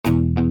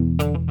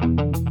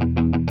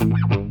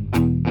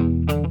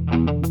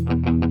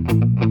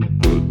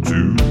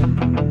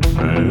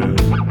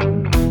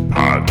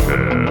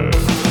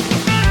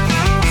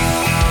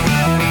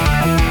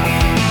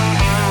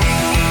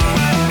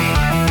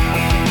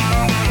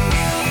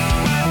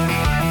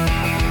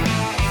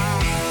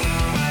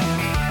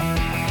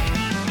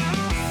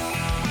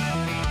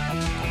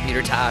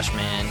Josh,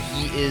 man.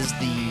 He is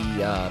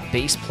the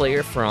bass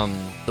player from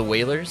the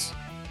Wailers,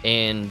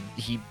 and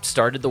he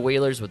started the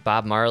Wailers with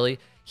Bob Marley.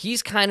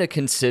 He's kind of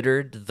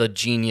considered the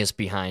genius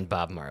behind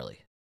Bob Marley.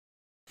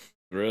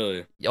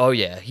 Really? Oh,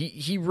 yeah.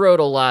 He wrote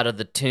a lot of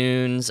the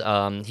tunes.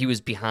 He was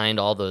behind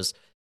all those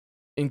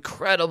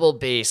incredible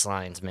bass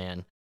lines,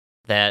 man,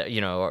 that,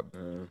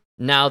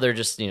 now they're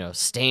just,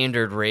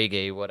 standard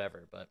reggae,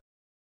 whatever. But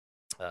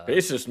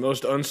bassist,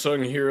 most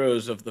unsung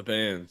heroes of the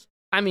bands.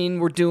 I mean,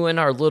 we're doing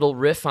our little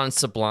riff on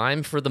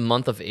Sublime for the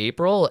month of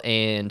April,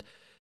 and,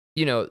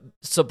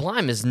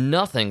 Sublime is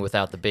nothing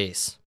without the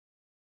bass.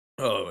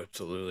 Oh,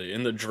 absolutely.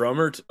 And the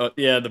drummer,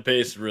 the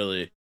bass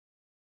really.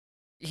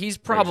 He's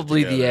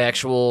probably the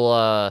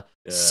actual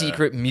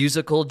secret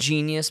musical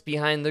genius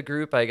behind the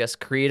group, I guess,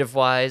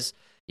 creative-wise.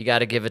 You got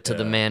to give it to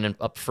the man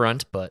up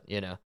front, but,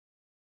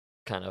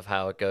 kind of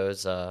how it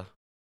goes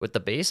with the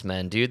bass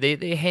men, dude.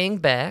 They hang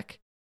back,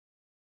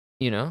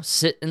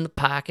 sit in the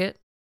pocket,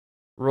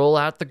 roll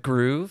out the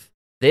groove.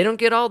 They don't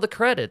get all the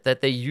credit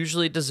that they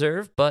usually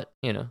deserve, but,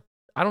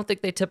 I don't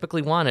think they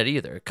typically want it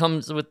either. It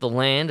comes with the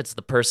land, it's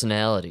the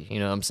personality, you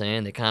know what I'm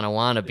saying? They kind of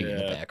want to be in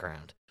the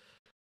background.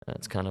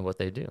 That's kind of what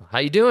they do. How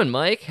you doing,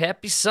 Mike?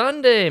 Happy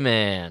Sunday,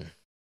 man.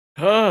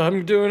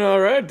 I'm doing all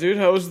right, dude.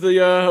 How's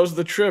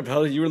the trip?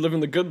 How you were living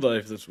the good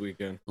life this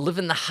weekend?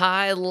 Living the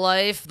high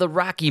life, the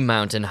Rocky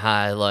Mountain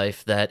high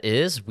life, that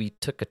is. We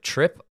took a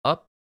trip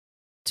up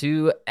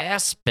to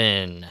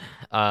Aspen.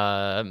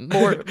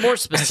 More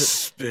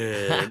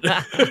specific.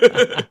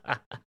 Aspen.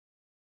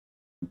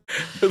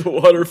 The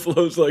water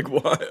flows like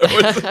wine.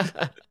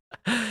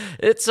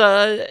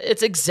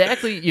 It's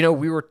exactly,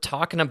 we were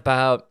talking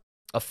about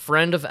a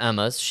friend of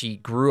Emma's. She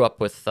grew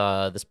up with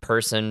this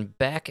person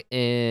back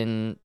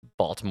in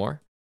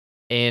Baltimore,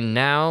 and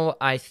now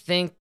I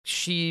think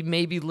she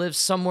maybe lives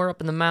somewhere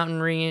up in the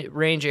mountain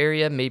range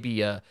area,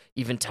 maybe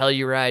even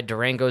Telluride,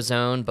 Durango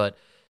zone, but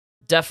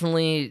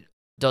definitely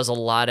does a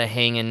lot of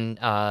hanging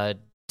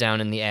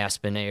down in the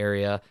Aspen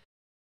area.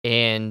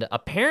 And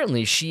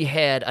apparently she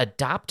had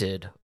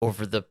adopted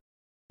over the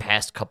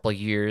past couple of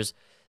years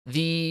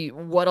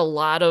what a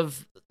lot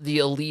of the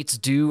elites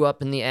do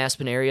up in the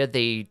Aspen area.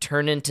 They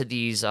turn into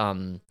these,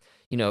 urban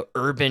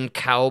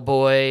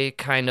cowboy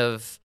kind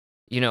of,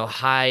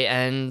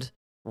 high-end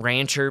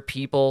rancher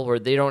people where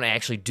they don't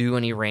actually do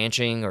any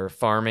ranching or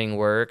farming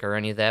work or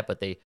any of that, but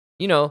they,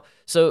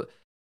 so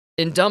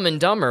in Dumb and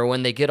Dumber,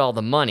 when they get all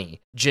the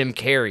money, Jim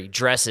Carrey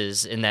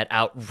dresses in that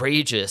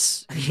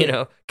outrageous,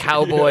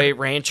 cowboy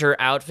rancher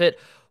outfit.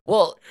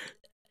 Well,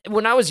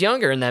 when I was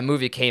younger and that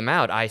movie came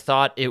out, I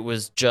thought it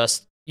was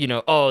just,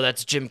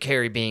 that's Jim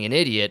Carrey being an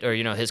idiot, or,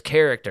 his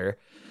character,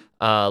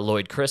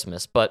 Lloyd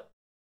Christmas. But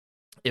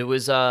it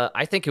was,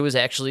 I think it was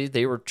actually,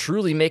 they were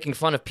truly making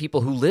fun of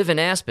people who live in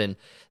Aspen.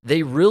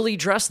 They really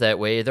dress that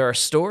way. There are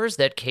stores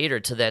that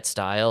cater to that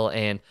style,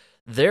 and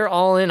they're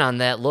all in on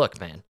that look,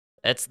 man.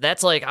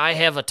 That's like, I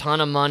have a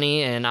ton of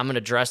money and I'm gonna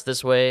dress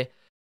this way,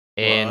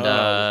 and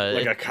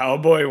like a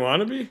cowboy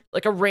wannabe,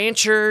 like a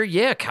rancher,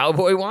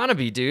 cowboy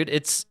wannabe, dude.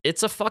 It's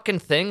a fucking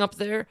thing up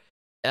there.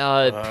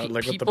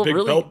 Like people with the big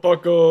really, belt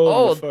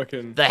buckle,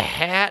 the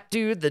hat,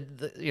 dude. The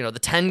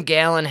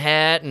 10-gallon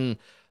hat and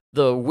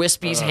the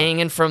wispies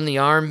hanging from the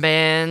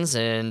armbands,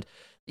 and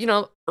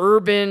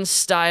urban,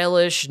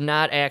 stylish,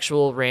 not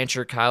actual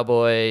rancher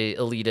cowboy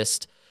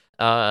elitist.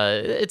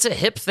 It's a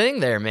hip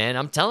thing there, man.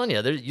 I'm telling you,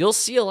 you'll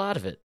see a lot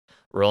of it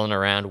rolling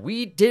around.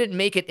 We didn't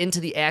make it into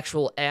the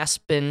actual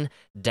Aspen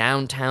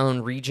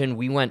downtown region.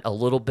 We went a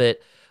little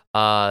bit,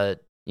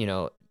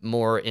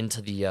 more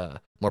into the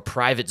more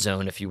private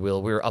zone, if you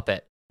will. We were up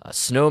at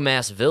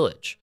Snowmass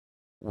Village,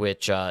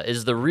 which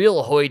is the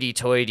real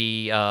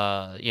hoity-toity,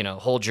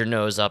 hold your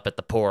nose up at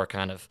the poor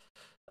kind of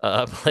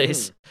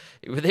place.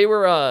 They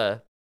were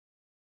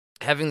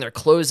having their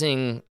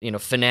closing,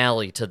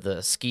 finale to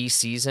the ski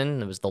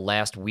season. It was the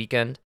last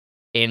weekend,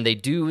 and they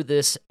do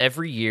this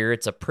every year.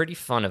 It's a pretty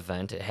fun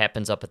event. It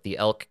happens up at the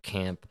Elk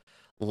Camp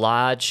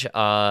Lodge.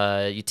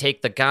 You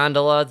take the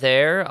gondola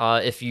there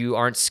if you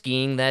aren't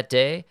skiing that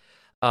day,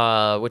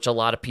 which a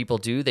lot of people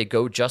do. They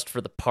go just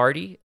for the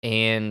party,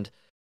 and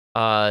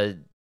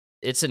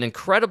it's an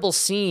incredible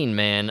scene,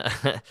 man.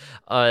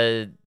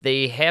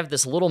 They have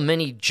this little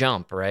mini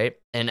jump, right?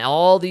 And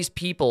all these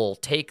people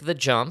take the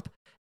jump,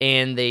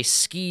 and they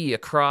ski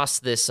across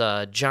this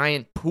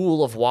giant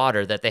pool of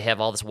water that they have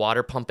all this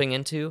water pumping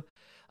into.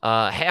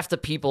 Half the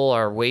people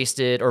are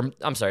wasted, or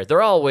I'm sorry,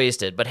 they're all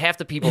wasted, but half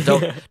the people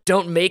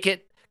don't make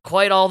it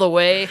quite all the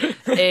way,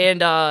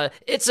 and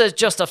it's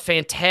just a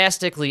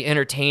fantastically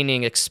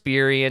entertaining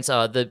experience.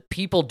 The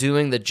people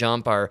doing the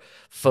jump are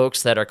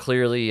folks that are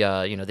clearly,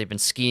 they've been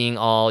skiing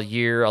all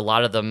year. A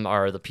lot of them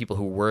are the people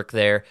who work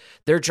there.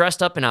 They're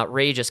dressed up in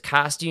outrageous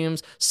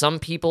costumes. Some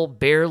people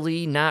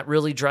barely, not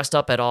really dressed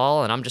up at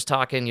all, and I'm just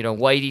talking,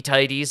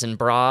 whitey-tighties and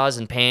bras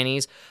and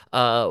panties.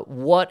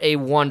 What a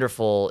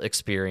wonderful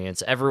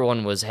experience.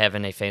 Everyone was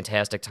having a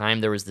fantastic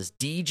time. There was this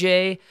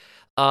DJ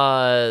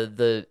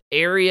The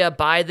area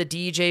by the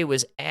DJ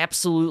was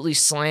absolutely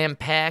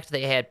slam-packed.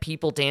 They had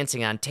people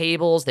dancing on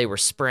tables. They were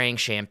spraying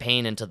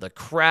champagne into the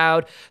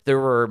crowd. There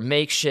were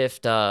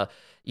makeshift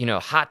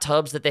hot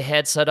tubs that they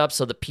had set up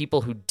so the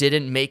people who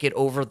didn't make it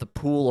over the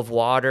pool of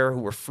water,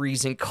 who were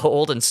freezing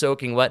cold and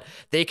soaking wet,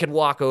 they could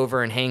walk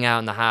over and hang out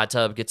in the hot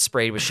tub, get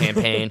sprayed with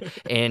champagne,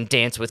 and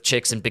dance with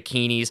chicks in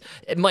bikinis.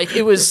 Mike,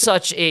 it was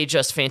such a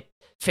just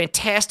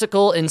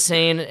fantastical,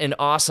 insane, and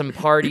awesome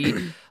party.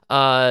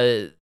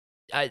 I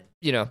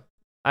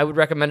would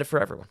recommend it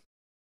for everyone.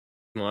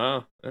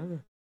 Wow. Yeah.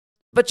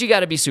 But you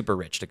got to be super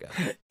rich to go.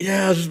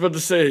 Yeah, I was just about to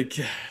say,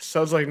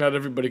 sounds like not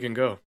everybody can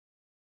go.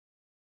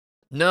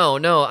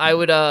 No, I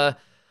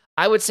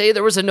would say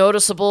there was a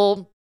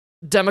noticeable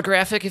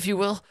demographic, if you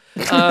will,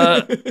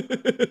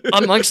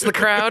 amongst the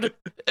crowd.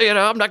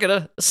 I'm not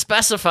going to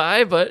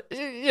specify, but,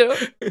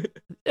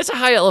 it's a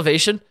high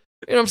elevation.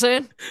 You know what I'm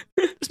saying?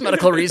 There's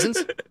medical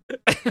reasons.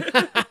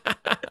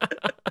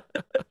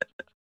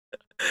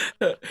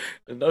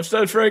 Enough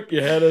said, Frank.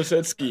 You had us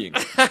at skiing.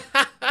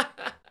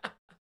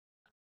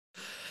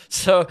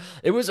 So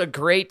it was a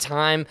great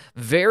time.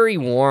 Very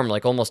warm,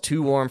 like almost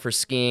too warm for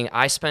skiing.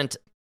 I spent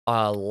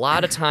a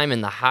lot of time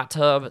in the hot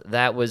tub.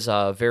 That was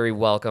very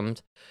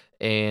welcomed.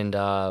 And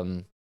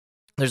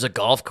there's a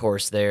golf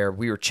course there.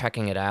 We were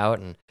checking it out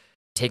and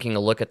taking a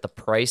look at the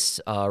price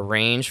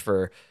range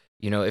for,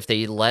 if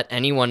they let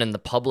anyone in the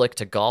public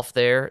to golf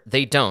there.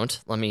 They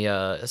don't. Let me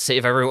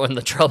save everyone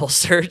the trouble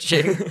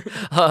searching.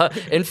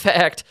 In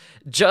fact,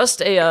 just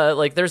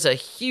there's a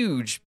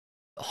huge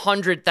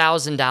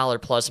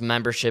 $100,000 plus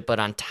membership, but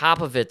on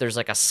top of it, there's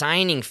like a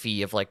signing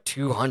fee of like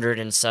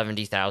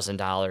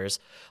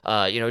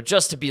 $270,000,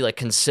 just to be like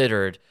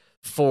considered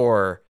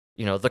for,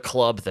 the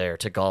club there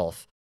to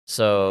golf.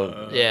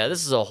 So yeah,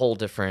 this is a whole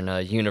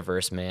different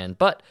universe, man.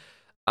 But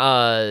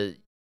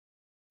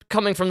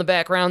coming from the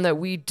background that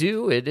we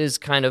do, it is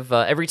kind of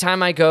every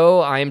time I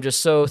go, I am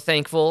just so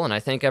thankful, and I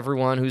thank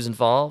everyone who's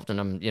involved.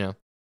 And I'm,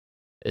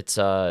 it's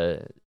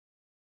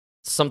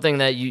something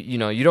that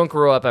you don't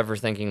grow up ever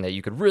thinking that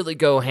you could really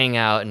go hang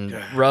out and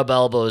rub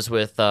elbows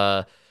with,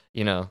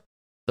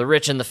 the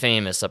rich and the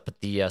famous up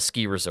at the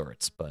ski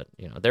resorts. But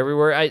there we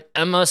were.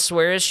 Emma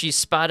swears she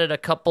spotted a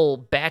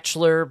couple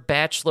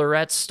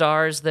bachelorette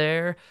stars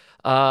there.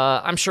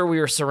 I'm sure we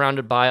were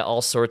surrounded by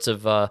all sorts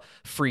of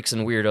freaks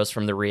and weirdos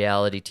from the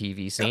reality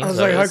TV scene. I was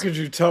like, how could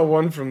you tell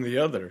one from the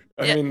other?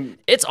 I mean,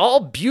 it's all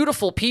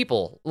beautiful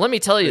people. Let me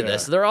tell you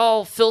this. They're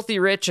all filthy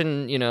rich,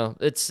 and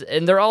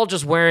and they're all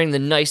just wearing the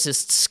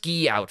nicest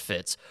ski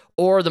outfits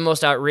or the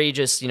most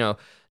outrageous,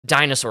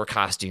 dinosaur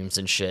costumes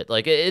and shit.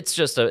 Like it's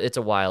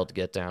a wild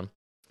get down.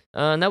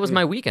 And that was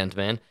my weekend,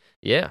 man.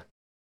 Yeah.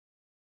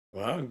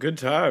 Wow, good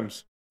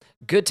times.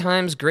 Good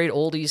times, great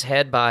oldies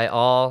had by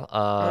all.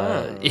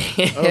 I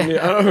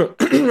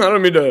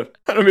don't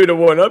mean to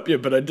one up you,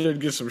 but I did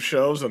get some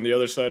shelves on the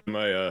other side of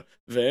my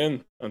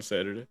van on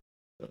Saturday.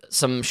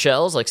 Some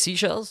shells, like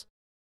seashells?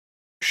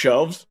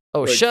 Shelves?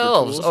 Oh, like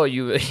shelves. Oh,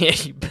 you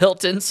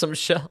built in some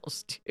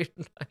shelves, dude.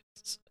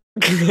 Nice.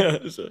 I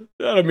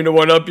don't mean to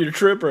one up your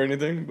trip or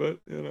anything, but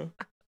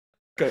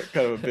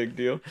kind of a big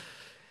deal.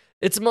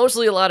 It's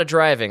mostly a lot of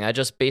driving. I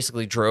just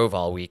basically drove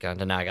all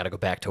weekend, and now I got to go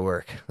back to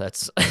work.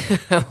 That's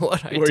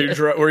what I did.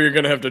 Where you're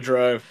going to have to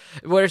drive.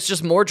 Where it's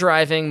just more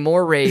driving,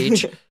 more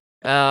rage,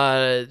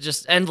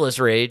 just endless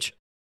rage.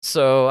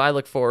 So I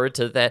look forward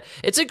to that.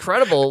 It's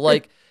incredible.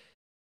 Like,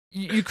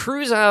 you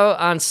cruise out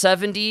on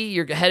 70,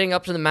 you're heading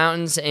up to the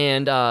mountains,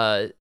 and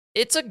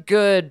it's a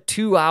good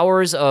 2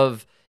 hours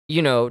of,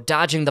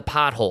 dodging the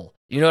pothole.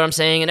 You know what I'm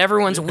saying? And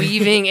everyone's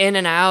weaving in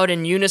and out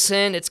in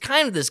unison. It's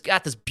kind of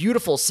got this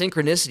beautiful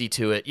synchronicity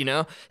to it,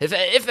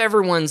 If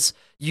everyone's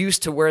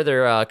used to where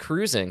they're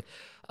cruising.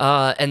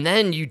 And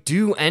then you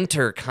do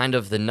enter kind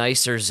of the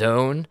nicer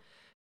zone,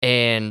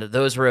 and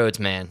those roads,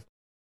 man,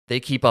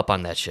 they keep up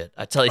on that shit.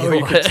 I tell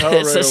you what,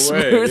 it's a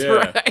smooth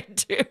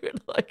ride,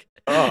 dude. Like,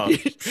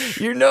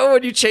 you know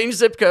when you change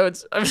zip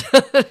codes.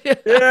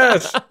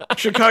 Yes,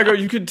 Chicago,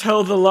 you can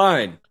tell the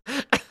line.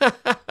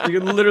 You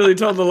can literally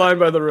tell the line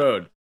by the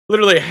road.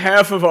 Literally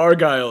half of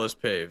Argyle is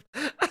paved.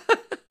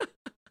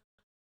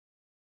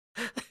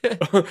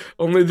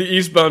 Only the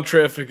eastbound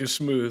traffic is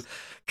smooth.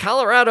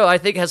 Colorado, I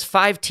think, has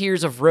 5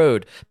 tiers of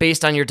road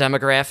based on your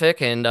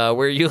demographic and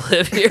where you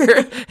live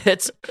here.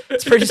 It's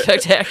pretty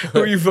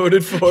spectacular. Who you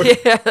voted for?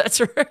 Yeah, that's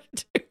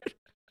right, dude.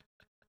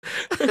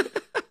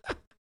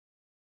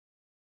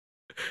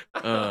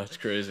 It's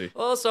crazy.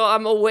 Well, so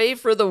I'm away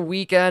for the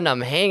weekend.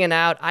 I'm hanging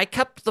out. I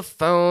kept the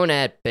phone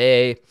at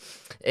bay,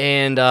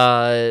 and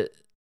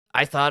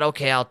I thought,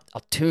 okay, I'll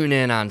tune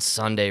in on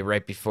Sunday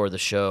right before the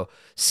show,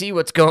 see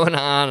what's going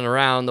on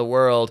around the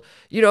world.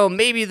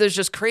 Maybe there's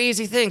just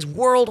crazy things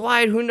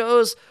worldwide. Who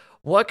knows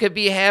what could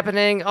be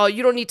happening? Oh,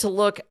 you don't need to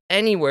look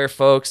anywhere,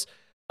 folks.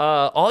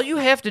 All you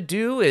have to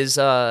do is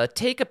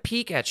take a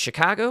peek at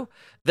Chicago.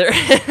 They're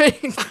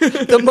having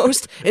the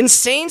most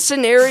insane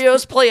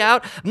scenarios play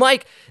out.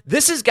 Mike,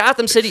 this is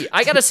Gotham City.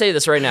 I got to say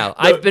this right now.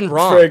 I've been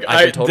wrong. Frank,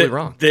 I've been totally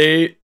wrong.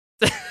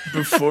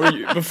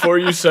 before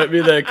you sent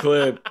me that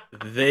clip,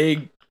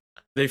 they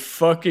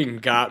fucking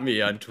got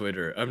me on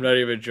Twitter. I'm not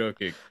even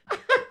joking.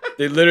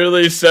 They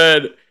literally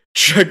said,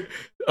 check.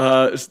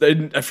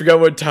 I forgot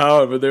what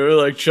town, but they were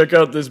like, check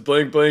out this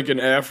blank blank in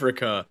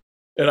Africa.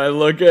 And I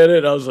look at it,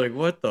 and I was like,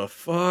 what the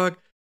fuck?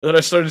 And then I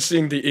started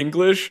seeing the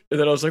English, and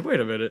then I was like, wait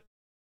a minute,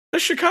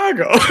 that's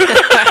Chicago.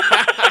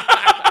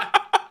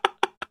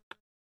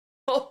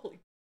 Holy,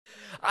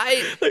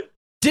 I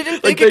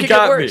didn't think it could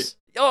get worse.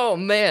 Oh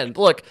man,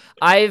 look,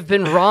 I've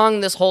been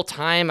wrong this whole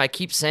time. I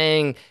keep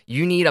saying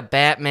you need a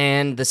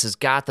Batman. This is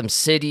Gotham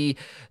City.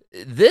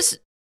 It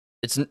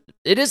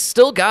is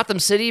still Gotham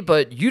City,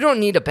 but you don't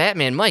need a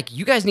Batman, Mike.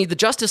 You guys need the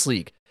Justice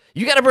League.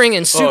 You got to bring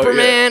in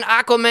Superman,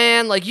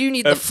 Aquaman. Like you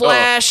need the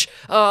Flash,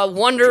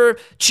 Wonder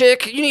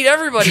Chick. You need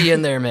everybody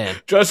in there, man.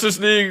 Justice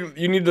League.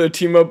 You need to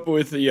team up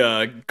with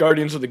the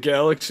Guardians of the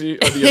Galaxy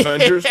or the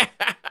Avengers.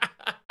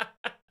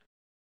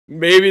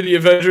 Maybe the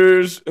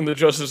Avengers and the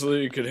Justice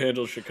League could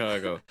handle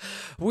Chicago.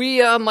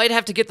 We might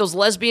have to get those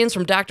lesbians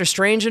from Doctor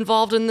Strange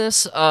involved in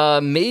this.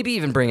 Maybe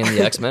even bring in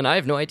the X-Men. I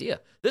have no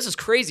idea. This is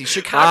crazy.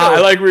 Chicago.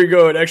 I like where you're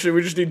going. Actually,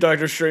 we just need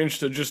Doctor Strange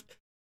to just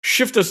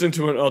shift us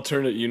into an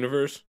alternate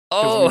universe.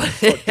 Oh,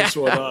 fuck this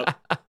one up.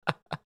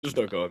 Just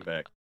not going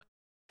back.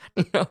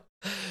 No.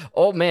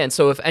 Oh man,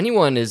 so if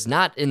anyone is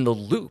not in the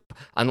loop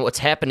on what's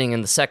happening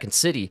in the second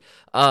city,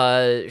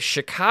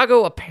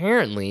 Chicago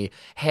apparently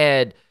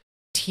had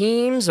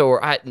teams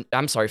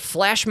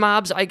flash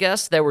mobs, I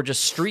guess, that were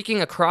just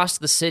streaking across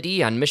the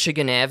city on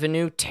Michigan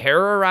Avenue,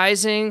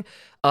 terrorizing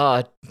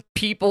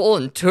people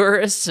and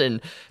tourists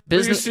and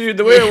business. You see,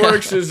 the way it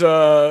works is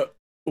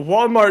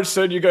Walmart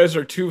said you guys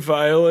are too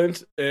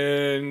violent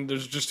and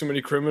there's just too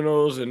many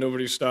criminals and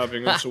nobody's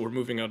stopping them, so we're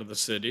moving out of the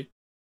city.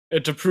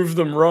 And to prove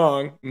them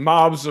wrong,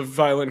 mobs of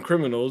violent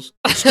criminals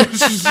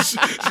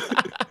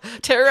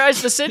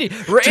terrorized the city.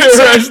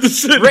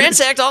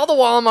 Ransacked all the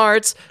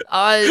Walmarts.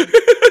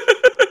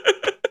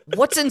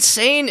 What's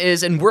insane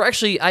is, and we're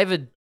actually, I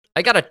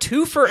got a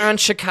twofer on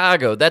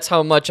Chicago. That's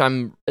how much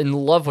I'm in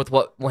love with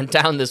what went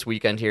down this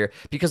weekend here,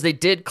 because they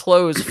did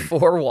close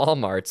 4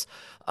 Walmarts.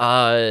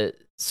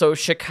 So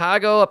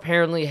Chicago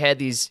apparently had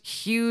these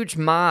huge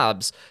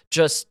mobs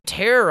just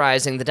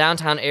terrorizing the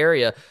downtown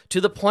area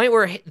to the point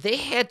where they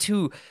had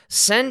to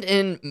send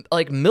in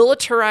like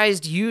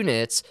militarized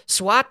units,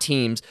 SWAT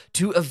teams,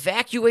 to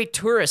evacuate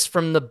tourists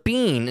from the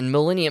Bean in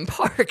Millennium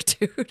Park,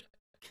 dude.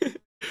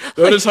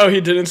 Notice how he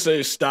didn't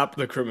say stop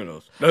the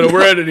criminals. No,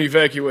 we're at an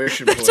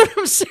evacuation point. That's what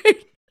I'm saying.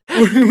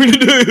 We need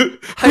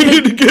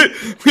to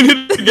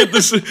get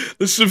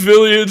the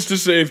civilians to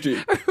safety.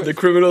 The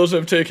criminals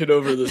have taken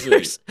over the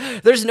city.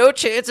 There's no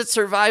chance at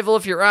survival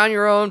if you're on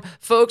your own.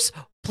 Folks,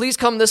 please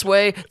come this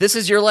way. This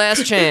is your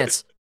last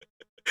chance.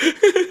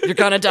 You're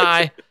gonna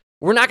die.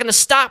 We're not gonna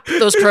stop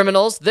those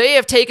criminals. They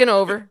have taken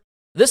over.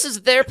 This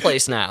is their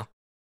place now.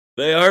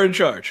 They are in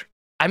charge.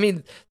 I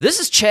mean, this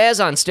is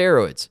Chaz on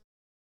steroids.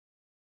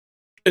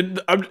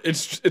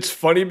 It's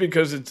funny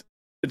because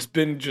it's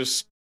been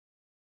just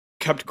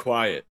kept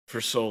quiet for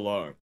so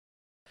long.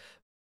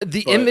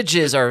 The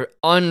images are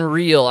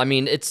unreal. I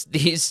mean, it's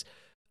these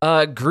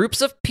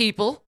groups of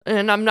people,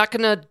 and I'm not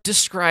going to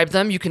describe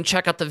them. You can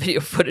check out the video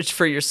footage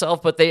for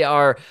yourself, but they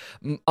are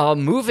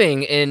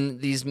moving in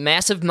these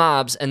massive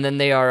mobs, and then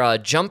they are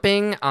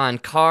jumping on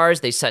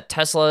cars. They set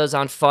Teslas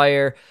on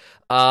fire.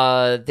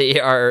 They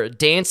are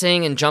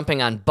dancing and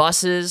jumping on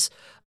buses.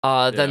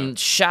 Then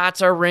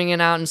shots are ringing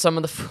out in some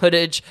of the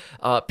footage.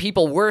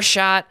 People were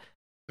shot.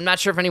 I'm not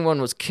sure if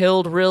anyone was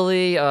killed,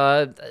 really.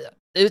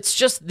 It's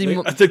just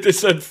I think they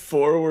said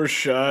 4 were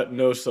shot,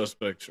 no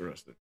suspects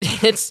arrested.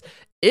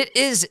 It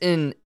is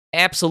an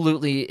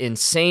absolutely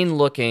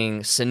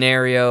insane-looking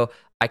scenario.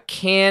 I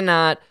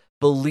cannot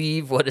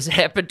believe what has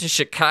happened to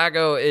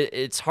Chicago.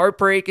 It's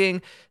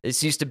heartbreaking.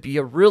 This used to be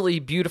a really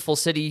beautiful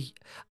city.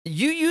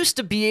 You used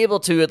to be able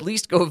to at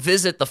least go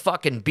visit the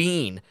fucking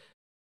Bean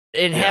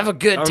and have a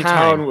good time.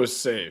 Downtown was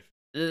safe.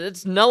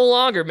 It's no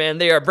longer, man.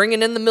 They are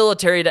bringing in the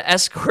military to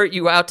escort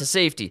you out to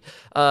safety.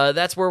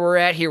 That's where we're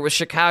at here with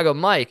Chicago.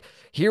 Mike,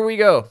 here we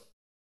go.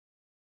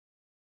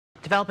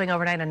 Developing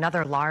overnight,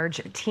 another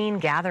large teen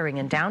gathering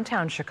in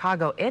downtown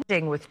Chicago,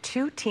 ending with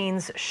 2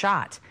 teens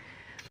shot.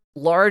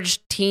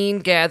 Large teen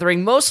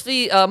gathering,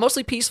 mostly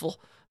peaceful.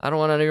 I don't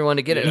want anyone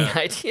to get any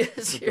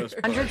ideas here.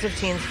 Hundreds of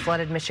teens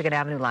flooded Michigan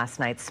Avenue last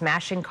night,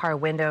 smashing car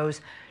windows,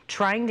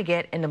 trying to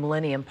get into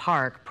Millennium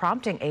Park,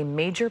 prompting a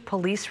major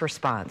police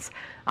response.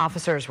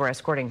 Officers were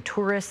escorting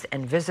tourists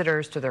and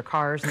visitors to their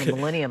cars in the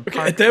Millennium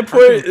Park. At that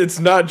point, it's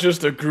not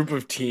just a group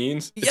of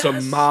teens. It's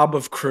a mob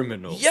of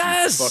criminals.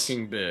 Yes! You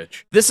fucking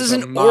bitch. This is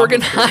an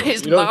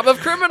organized mob of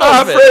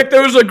criminals. Frank,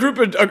 there was a group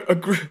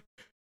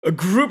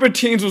of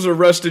teens was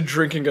arrested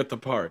drinking at the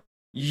park.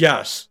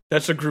 Yes,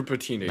 that's a group of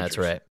teenagers. That's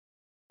right.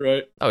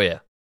 Right? Oh, yeah.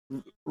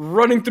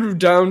 Running through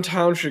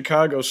downtown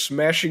Chicago,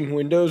 smashing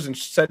windows and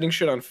setting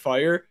shit on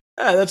fire.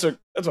 that's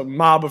a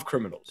mob of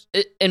criminals.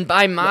 And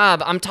by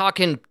mob, I'm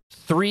talking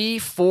 3,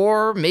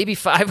 4, maybe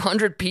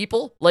 500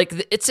 people.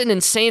 Like, it's an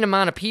insane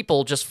amount of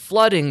people just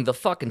flooding the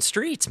fucking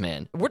streets,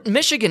 man.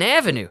 Michigan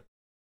Avenue.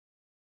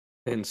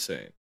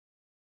 Insane.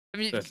 I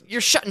mean,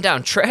 you're shutting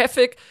down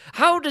traffic.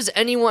 How does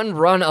anyone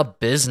run a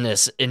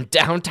business in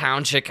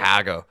downtown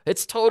Chicago?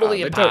 It's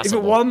totally impossible.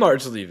 Even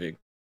Walmart's leaving.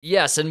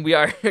 Yes, and we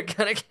are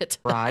gonna get to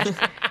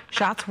that.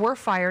 Shots were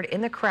fired in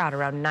the crowd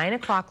around 9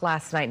 o'clock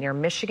last night near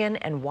Michigan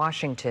and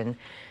Washington.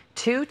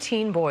 2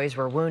 teen boys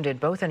were wounded,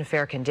 both in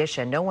fair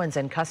condition. No one's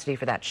in custody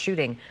for that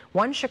shooting.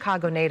 One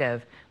Chicago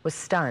native was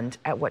stunned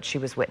at what she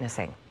was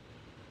witnessing.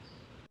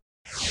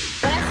 What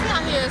I see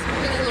out here is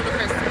completely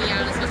ludicrous, to be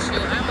honest with you.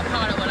 I'm a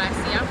part of what I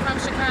see. I'm from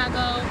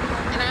Chicago,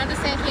 and I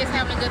understand kids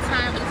having a good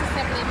time, but this is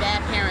simply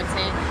bad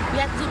parenting. We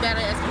have to do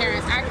better as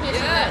parents. Our kids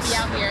should not be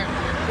out here.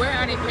 Where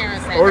are their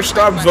parents at? Or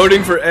stop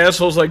voting for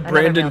assholes like Another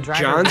male Brandon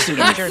driver Johnson.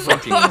 was injured when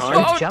he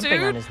was jumping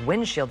dude. on his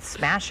windshield,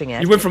 smashing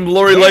it. You went from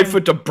Lori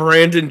Lightfoot to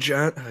Brandon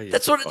Johnson. Oh,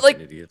 That's what, like,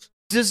 idiots.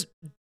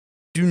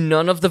 Do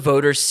none of the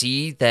voters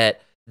see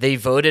that they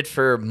voted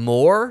for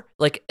more?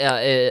 Like,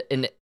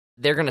 and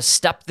they're going to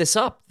step this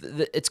up.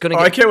 It's going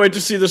to I can't wait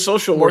to see the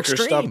social workers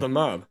extreme. stop the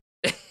mob.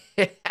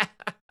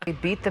 He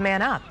beat the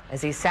man up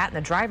as he sat in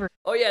the driver's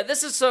Oh, yeah,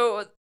 this is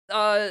so...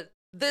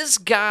 this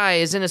guy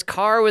is in his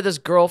car with his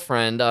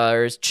girlfriend,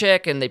 or his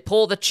chick, and they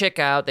pull the chick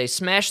out, they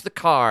smash the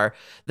car,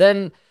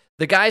 then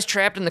the guy's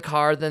trapped in the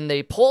car, then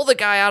they pull the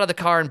guy out of the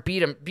car and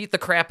beat the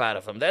crap out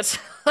of him. That's...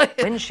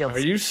 windshield. Are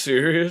you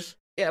serious?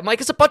 Yeah,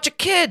 Mike, it's a bunch of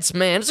kids,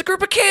 man. It's a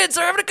group of kids.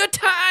 They're having a good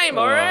time,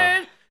 all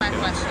right? My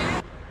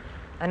question.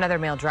 Another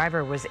male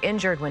driver was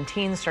injured when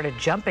teens started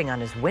jumping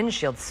on his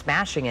windshield,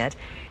 smashing it.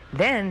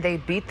 Then they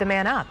beat the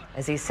man up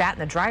as he sat in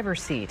the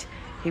driver's seat.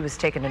 He was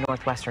taken to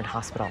Northwestern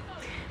Hospital.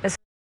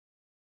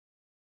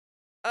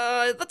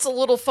 That's a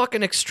little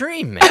fucking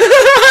extreme, man.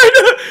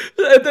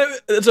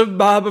 That's a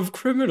mob of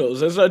criminals.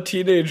 That's not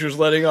teenagers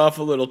letting off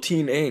a little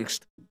teen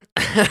angst.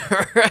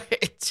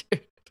 Right,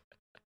 dude.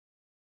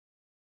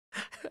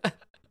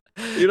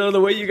 You know, the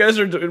way you guys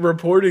are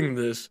reporting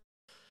this,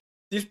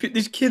 these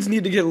kids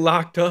need to get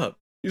locked up.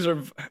 These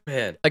are,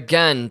 man.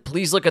 Again,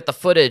 please look at the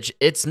footage.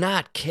 It's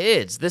not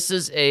kids. This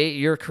is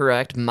you're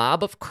correct,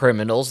 mob of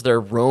criminals.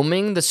 They're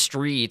roaming the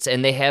streets,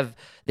 and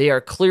they are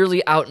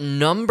clearly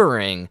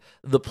outnumbering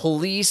the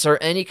police or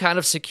any kind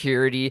of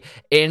security,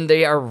 and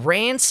they are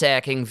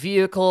ransacking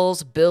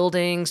vehicles,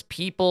 buildings,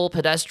 people,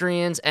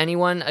 pedestrians,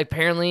 anyone.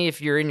 Apparently,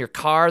 if you're in your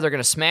car, they're going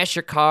to smash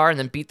your car and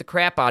then beat the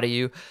crap out of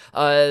you.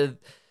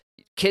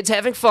 Kids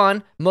having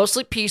fun,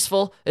 mostly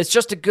peaceful. It's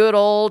just a good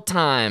old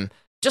time.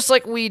 Just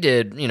like we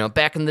did,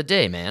 back in the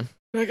day, man.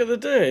 Back in the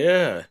day,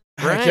 yeah.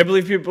 Right? I can't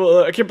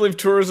believe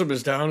tourism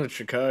is down in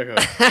Chicago.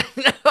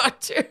 No,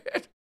 dude.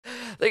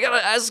 They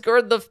gotta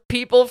escort the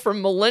people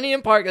from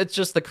Millennium Park. It's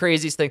just the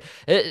craziest thing.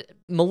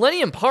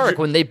 Millennium Park,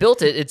 when they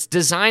built it, it's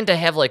designed to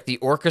have like the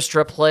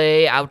orchestra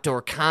play,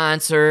 outdoor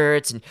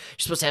concerts, and you're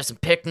supposed to have some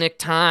picnic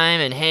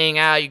time and hang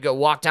out. You go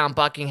walk down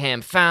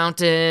Buckingham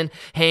Fountain,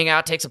 hang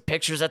out, take some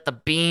pictures at the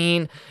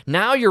Bean.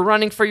 Now you're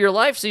running for your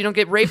life so you don't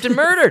get raped and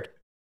murdered.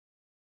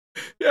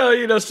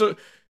 Yeah, so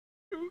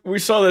we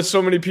saw that so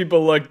many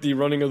people like the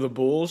running of the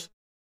bulls.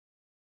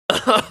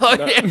 Oh,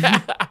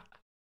 yeah.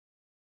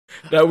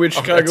 Now in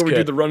Chicago, we do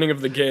good. the running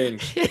of the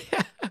gangs. Yeah.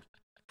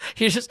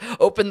 You just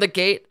open the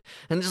gate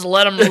and just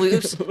let them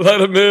loose. Let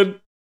them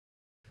in.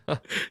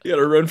 You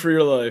gotta run for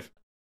your life.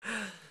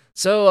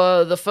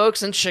 So the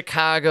folks in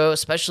Chicago,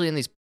 especially in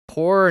these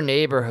poorer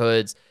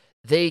neighborhoods,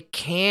 they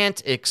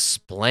can't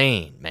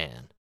explain,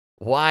 man,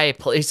 why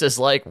places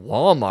like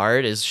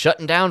Walmart is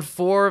shutting down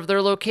 4 of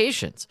their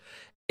locations.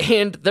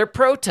 And they're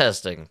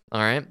protesting,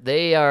 all right?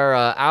 They are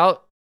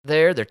out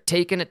there. They're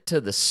taking it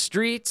to the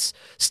streets,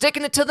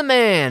 sticking it to the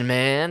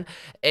man.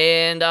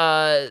 And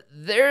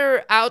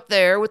they're out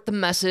there with the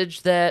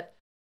message that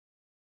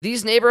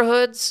these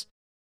neighborhoods,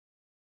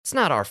 it's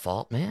not our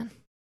fault, man.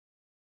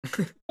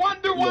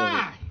 Wonder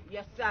why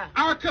Yes, sir.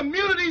 our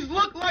communities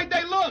look like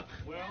they look.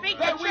 Speak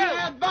That the we truth.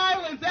 have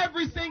violence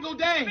every single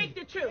day. Speak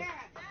the truth.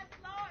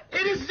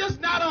 It is just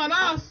not on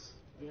us.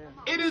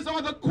 It is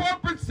on the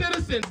corporate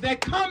citizens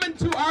that come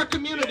into our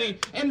community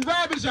and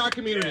ravage our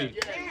community.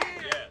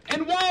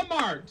 And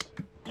Walmart,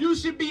 you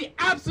should be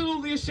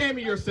absolutely ashamed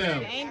of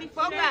yourselves. Ain't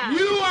before God.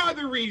 You are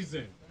the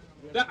reason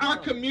that our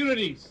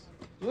communities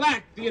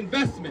lack the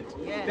investment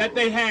that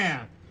they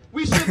have.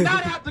 We should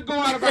not have to go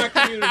out of our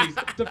communities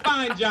to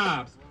find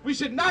jobs. We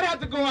should not have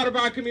to go out of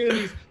our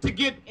communities to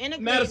get In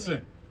agreement.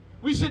 medicine.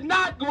 We should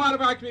not go out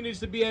of our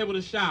communities to be able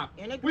to shop.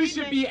 In We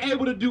should be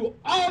able to do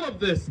all of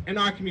this in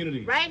our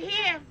community. Right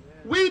here.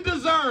 We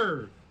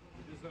deserve.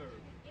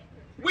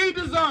 We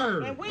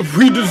deserve And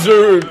We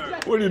deserve.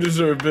 What do you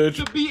deserve,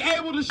 bitch? to be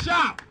able to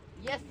shop,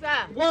 Yes,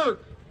 sir.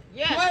 work,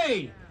 Yes.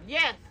 play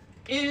Yes.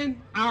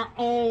 in our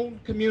own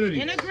community.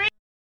 In agreement.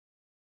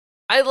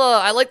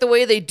 I like the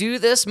way they do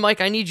this, Mike.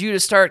 I need you to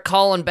start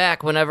calling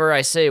back whenever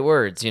I say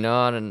words,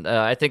 and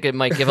I think it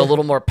might give a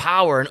little more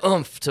power and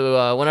oomph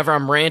to whenever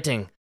I'm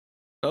ranting.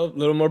 Oh, a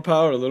little more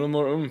power, a little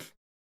more oomph.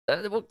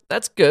 Well,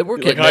 that's good. We're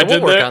You getting like how there.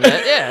 I We'll did work that? on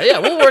that. Yeah,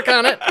 we'll work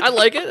on it. I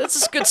like it.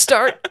 It's a good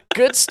start.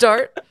 Good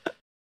start.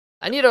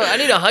 I need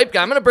a hype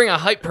guy. I'm gonna bring a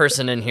hype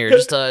person in here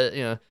just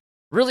to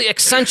really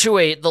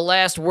accentuate the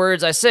last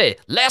words I say.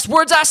 Last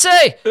words I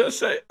say.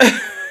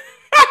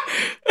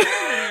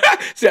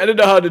 See, I didn't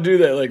know how to do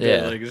that. Like,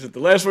 Yeah. like, is it the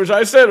last words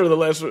I said or the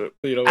last word?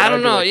 I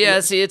don't know.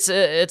 Yeah, see, it's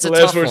a the tough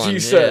last words one. he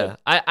said.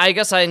 Yeah. I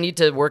guess I need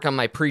to work on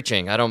my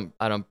preaching. I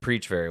don't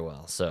preach very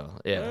well. So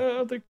yeah. I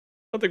don't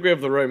think we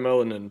have the right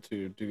melanin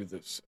to do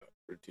this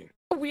routine.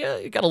 We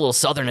got a little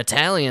Southern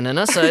Italian in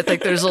us. I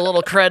think there's a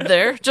little cred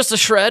there. Just a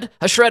shred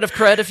of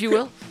cred, if you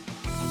will.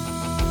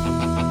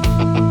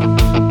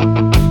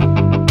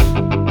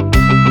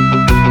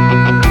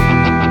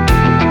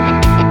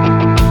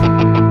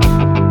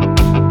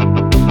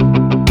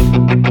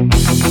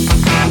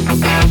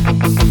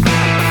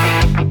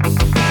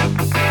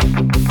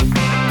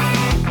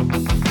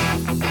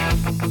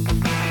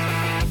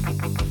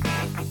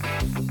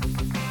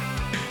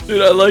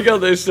 Dude, I like how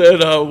they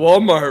said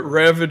Walmart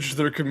ravaged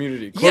their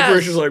community.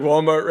 Corporations like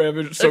Walmart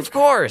ravaged. So of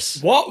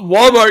course.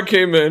 Walmart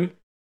came in,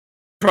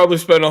 probably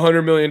spent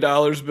 $100 million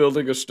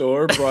building a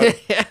store, brought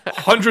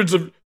hundreds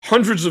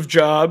of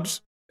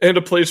jobs and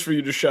a place for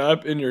you to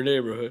shop in your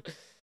neighborhood.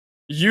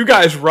 You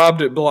guys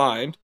robbed it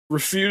blind,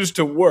 refused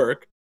to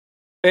work,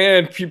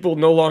 and people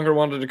no longer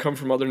wanted to come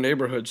from other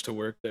neighborhoods to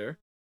work there.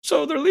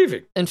 So they're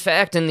leaving. In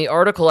fact, in the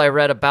article I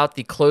read about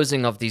the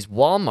closing of these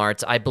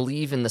Walmarts, I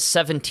believe in the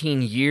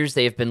 17 years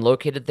they've been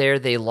located there,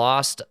 they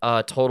lost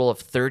a total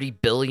of $30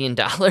 billion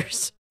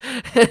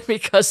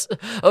because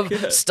of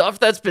stuff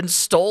that's been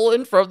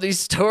stolen from these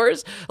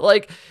stores.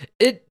 Like,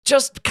 it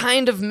just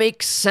kind of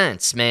makes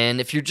sense, man.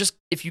 If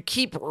you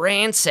keep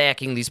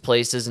ransacking these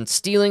places and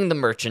stealing the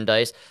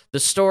merchandise,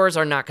 the stores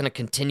are not going to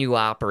continue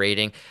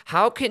operating.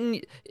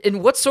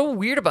 And what's so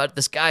weird about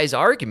this guy's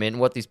argument and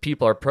what these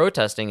people are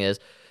protesting is,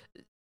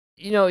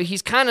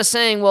 he's kind of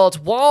saying, well, it's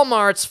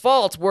Walmart's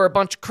fault. We're a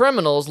bunch of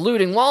criminals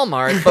looting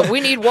Walmart, but we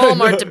need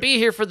Walmart to be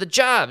here for the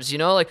jobs,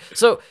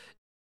 So,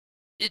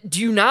 do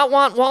you not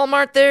want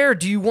Walmart there, or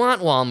do you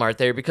want Walmart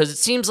there? Because it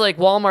seems like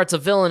Walmart's a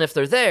villain if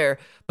they're there,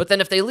 but then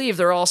if they leave,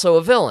 they're also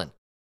a villain.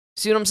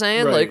 See what I'm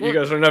saying? Right, like, you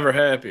guys are never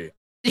happy.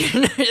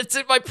 It's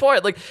my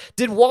point. Like,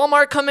 did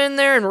Walmart come in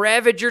there and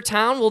ravage your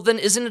town? Well, then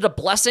isn't it a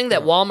blessing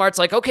that Walmart's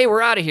like, okay,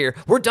 we're out of here.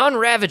 We're done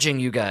ravaging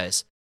you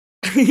guys.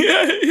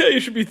 yeah, you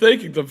should be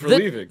thanking them for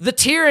leaving. The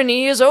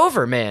tyranny is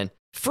over, man.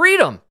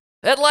 Freedom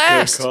at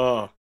last.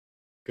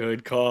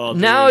 Good call.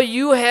 Dude. Now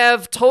you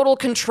have total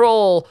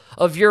control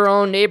of your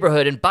own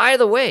neighborhood. And by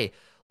the way,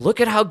 look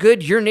at how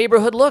good your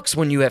neighborhood looks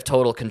when you have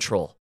total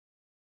control.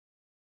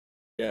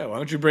 Yeah, why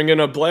don't you bring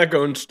in a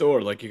black-owned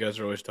store like you guys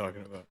are always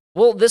talking about?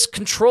 Well, this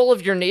control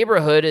of your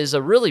neighborhood is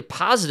a really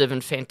positive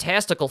and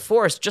fantastical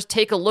force. Just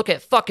take a look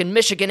at fucking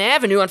Michigan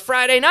Avenue on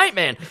Friday night,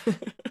 man.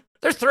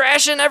 They're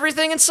thrashing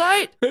everything in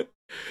sight.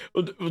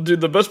 Well,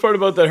 dude, the best part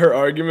about her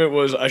argument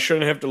was we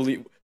shouldn't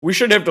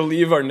have to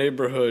leave our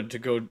neighborhood to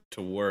go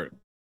to work.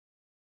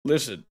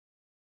 Listen,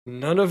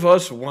 none of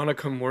us want to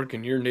come work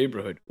in your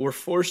neighborhood. We're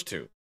forced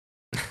to.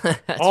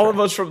 All of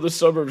us from the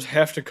suburbs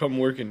have to come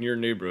work in your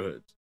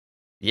neighborhoods.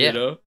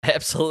 Yeah,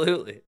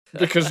 absolutely.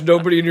 Because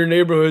nobody in your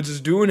neighborhoods is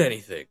doing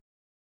anything.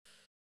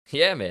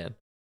 Yeah, man.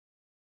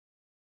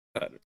 I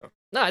don't know.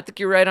 No, I think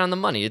you're right on the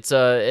money. It's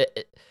a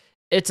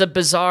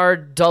bizarre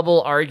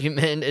double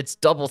argument. It's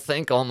double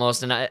think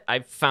almost, and I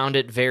found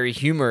it very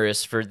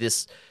humorous for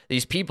these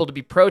people to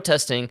be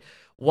protesting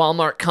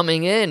Walmart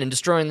coming in and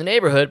destroying the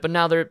neighborhood, but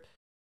now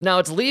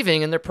it's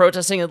leaving and they're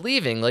protesting it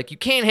leaving. Like, you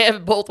can't have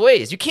it both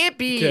ways. You can't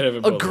be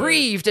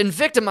aggrieved and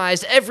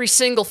victimized every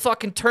single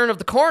fucking turn of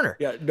the corner.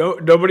 Yeah,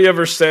 nobody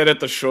ever sat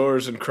at the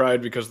shores and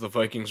cried because the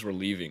Vikings were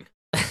leaving.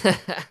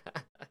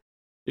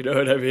 You know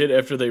what I mean?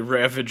 After they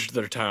ravaged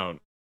their town.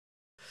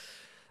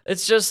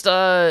 It's just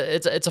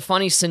it's a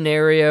funny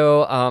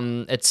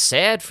scenario. It's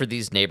sad for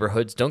these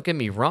neighborhoods. Don't get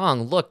me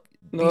wrong. Look,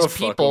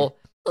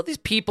 these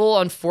people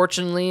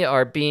unfortunately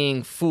are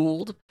being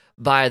fooled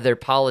by their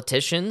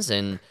politicians,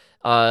 and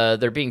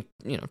they're being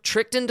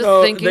tricked into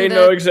thinking they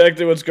know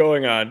exactly what's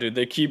going on, dude.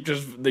 They keep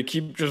just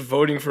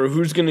voting for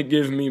who's gonna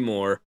give me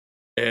more,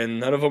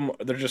 and none of them.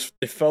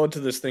 They fell into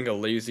this thing of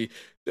lazy.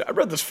 I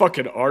read this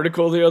fucking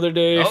article the other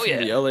day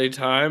from the LA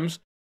Times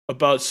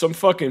about some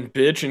fucking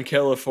bitch in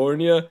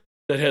California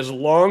that has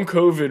long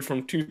COVID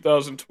from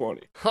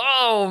 2020.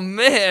 Oh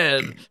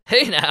man!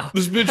 Hey now,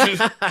 this bitch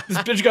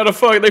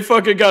got they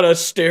fucking got a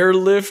stair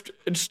lift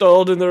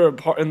installed in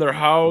their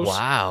house.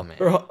 Wow, man.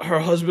 Her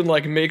husband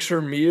like makes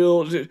her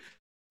meals.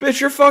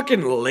 Bitch, you're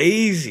fucking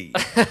lazy.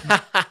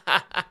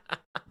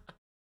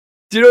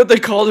 Do you know what they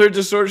called her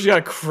disorder? She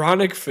got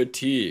chronic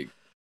fatigue.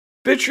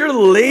 Bitch, you're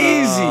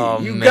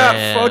lazy. You got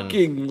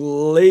fucking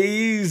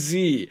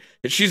lazy.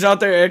 And she's out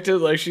there acting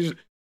like she's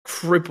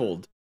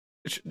crippled.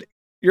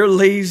 You're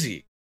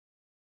lazy.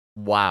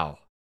 Wow.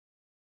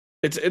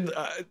 It's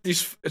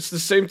the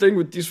same thing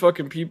with these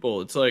fucking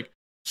people. It's like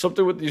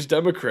something with these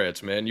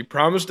Democrats, man. You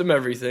promised them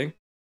everything,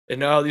 and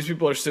now these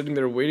people are sitting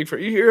there waiting for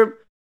you. Hear them?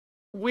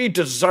 We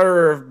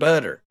deserve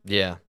better.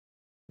 Yeah.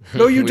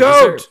 No, you We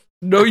don't. deserve.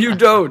 No, you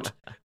don't.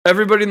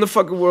 Everybody in the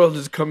fucking world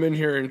has come in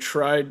here and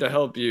tried to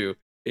help you,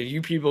 and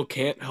you people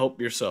can't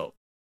help yourself.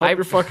 Help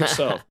your fucking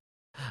self.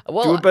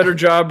 Well, Do a better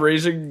job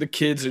raising the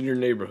kids in your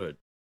neighborhood.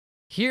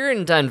 here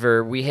in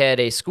Denver, we had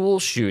a school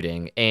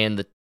shooting, and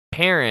the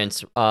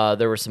parents,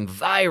 there were some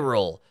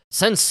viral,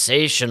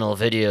 sensational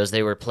videos.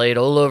 They were played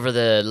all over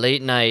the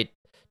late night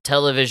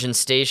television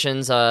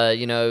stations.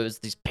 It was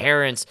these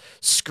parents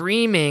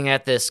screaming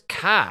at this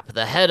cop,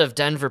 the head of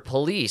Denver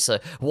police.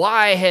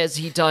 Why has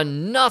he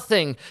done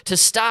nothing to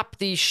stop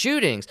these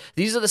shootings?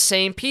 These are the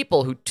same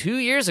people who 2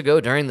 years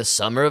ago, during the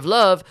Summer of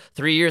Love,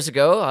 3 years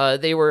ago,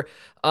 they were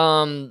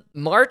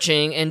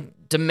marching and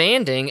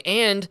demanding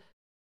and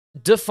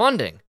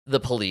defunding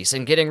the police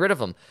and getting rid of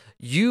them.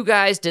 You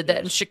guys did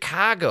that in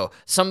Chicago.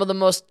 Some of the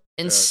most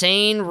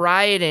insane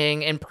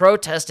rioting and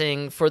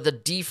protesting for the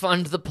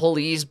defund the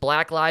police,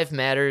 Black Lives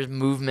Matter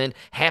movement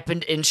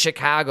happened in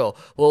Chicago.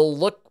 Well,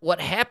 look what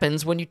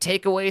happens when you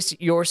take away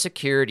your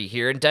security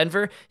here in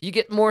Denver. You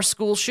get more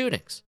school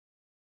shootings.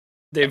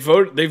 They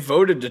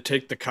voted to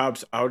take the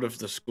cops out of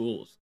the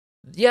schools.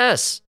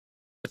 Yes.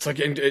 It's like,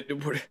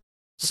 what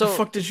So the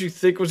fuck did you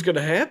think was going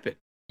to happen?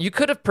 you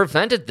could have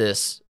prevented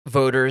this,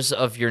 voters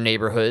of your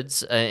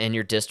neighborhoods and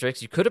your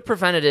districts. You could have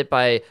prevented it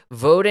by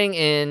voting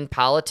in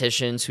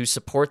politicians who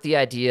support the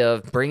idea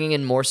of bringing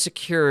in more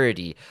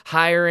security,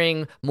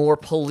 hiring more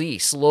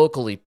police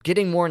locally,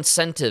 getting more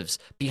incentives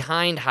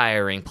behind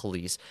hiring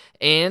police,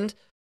 and,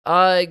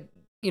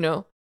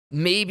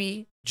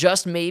 maybe,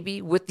 just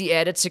maybe, with the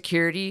added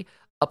security,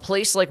 a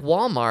place like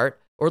Walmart,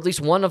 or at least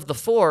one of the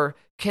four,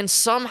 can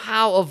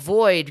somehow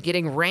avoid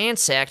getting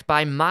ransacked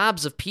by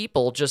mobs of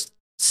people just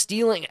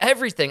stealing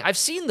everything. I've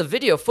seen the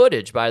video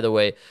footage, by the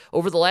way,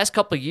 over the last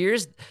couple of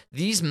years.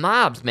 These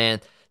mobs, man,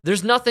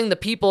 there's nothing the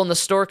people in the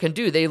store can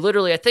do. They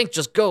literally, I think,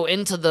 just go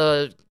into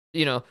the,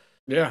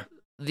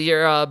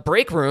 the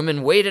break room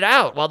and wait it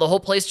out while the whole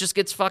place just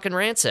gets fucking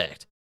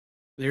ransacked.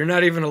 You're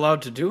not even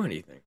allowed to do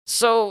anything.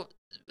 So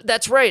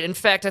that's right. In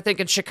fact, I think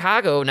in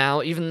Chicago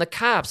now, even the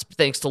cops,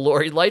 thanks to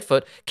Lori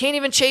Lightfoot, can't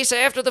even chase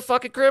after the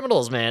fucking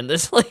criminals, man.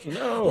 This what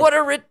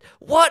a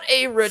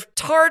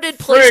retarded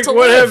place to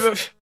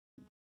live.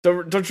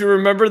 Don't you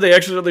remember they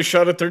accidentally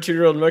shot a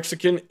 13-year-old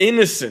Mexican?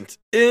 Innocent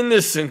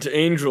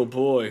angel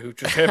boy who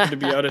just happened to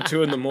be out at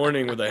 2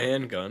 a.m. with a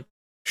handgun,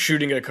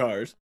 shooting at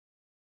cars.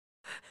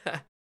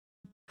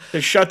 They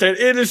shot that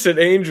innocent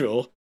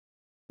angel.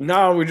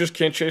 Now we just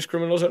can't chase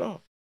criminals at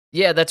all.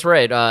 Yeah, that's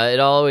right. It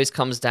always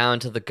comes down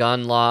to the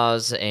gun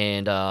laws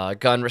and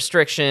gun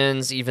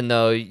restrictions, even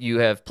though you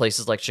have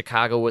places like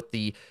Chicago with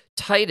the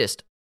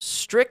tightest,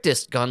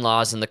 strictest gun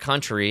laws in the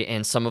country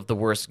and some of the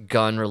worst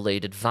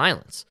gun-related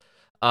violence.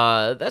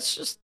 That's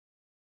just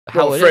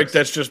how Frank, is.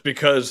 that's just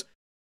because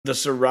the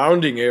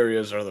surrounding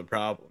areas are the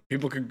problem.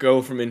 People could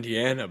go from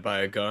Indiana, buy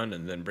a gun,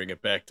 and then bring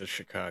it back to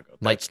Chicago.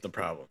 That's the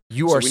problem.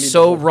 You are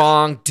so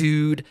wrong,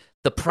 dude.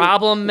 The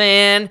problem,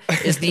 man,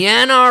 is the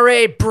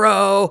NRA,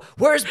 bro.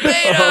 Where's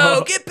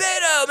Beto? Get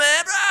Beto,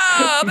 man,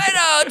 bro.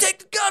 Beto, take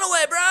the gun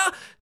away,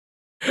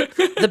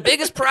 bro. The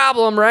biggest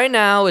problem right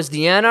now is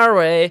the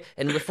NRA,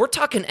 and if we're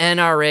talking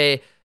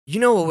NRA, you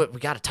know what we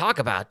got to talk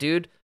about,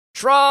 dude?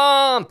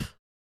 Trump.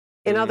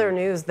 In other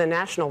news, the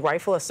National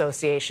Rifle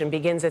Association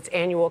begins its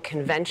annual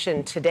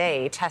convention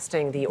today,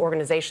 testing the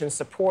organization's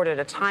support at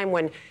a time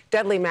when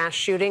deadly mass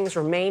shootings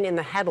remain in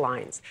the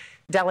headlines.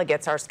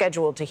 Delegates are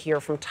scheduled to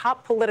hear from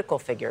top political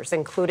figures,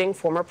 including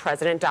former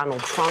President Donald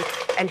Trump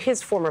and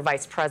his former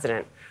vice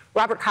president.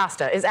 Robert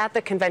Costa is at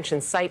the convention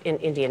site in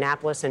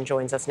Indianapolis and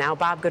joins us now.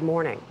 Bob, good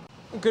morning.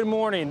 Good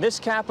morning. This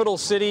capital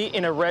city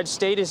in a red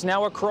state is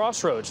now a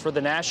crossroads for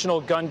the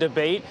national gun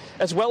debate,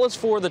 as well as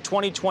for the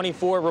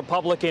 2024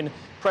 Republican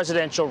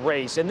presidential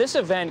race. And this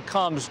event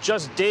comes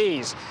just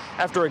days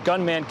after a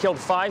gunman killed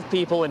 5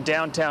 people in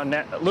downtown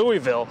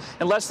Louisville,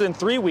 and less than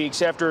 3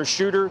 weeks after a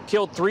shooter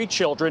killed 3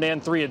 children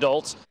and 3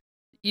 adults.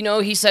 You know,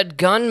 he said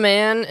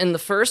gunman in the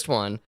first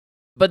one,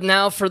 but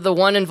now for the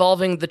one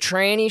involving the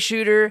tranny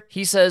shooter,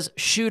 he says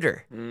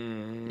shooter.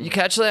 You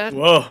catch that?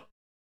 Whoa.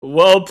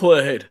 Well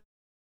played.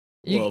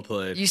 Well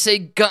played. You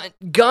say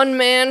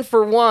gunman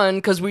for one,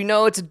 because we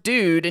know it's a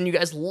dude, and you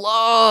guys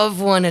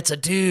love when it's a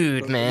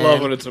dude, man.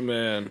 Love when it's a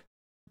man.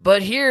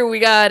 But here we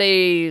got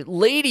a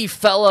lady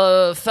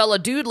fella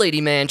dude lady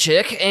man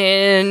chick,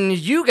 and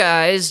you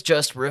guys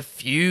just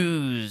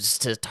refuse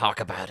to talk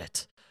about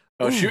it.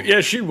 Oh,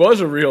 she was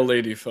a real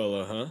lady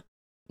fella, huh?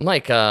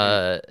 Like,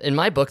 in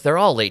my book, they're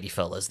all lady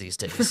fellas these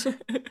days,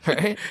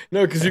 right?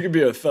 No, because you could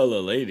be a fella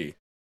lady.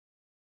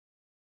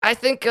 I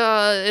think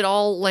it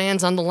all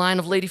lands on the line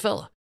of lady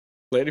fella.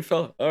 Lady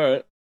fella, all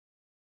right.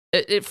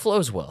 It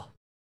flows well.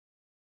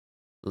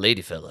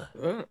 Lady fella.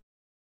 All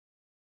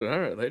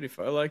right, lady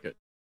fella, I like it.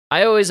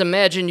 I always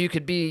imagine you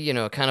could be,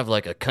 kind of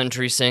like a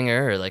country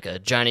singer or like a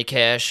Johnny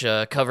Cash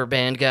cover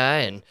band guy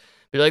and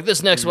be like,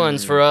 this next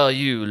one's for all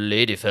you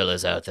lady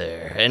fellas out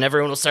there. And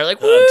everyone will start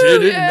like, woo,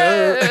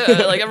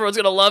 yeah! Like everyone's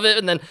going to love it.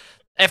 And then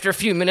after a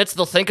few minutes,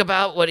 they'll think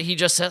about what he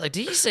just said. Like,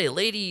 did he say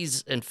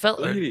ladies and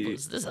fellas?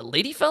 Is this a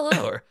lady fella?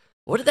 Or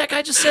What did that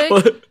guy just say?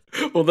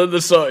 Well, then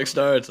the song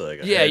starts like,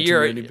 Yeah, I had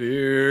you're- too many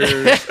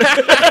beers.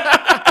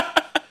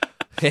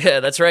 Yeah,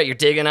 that's right. You're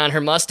digging on her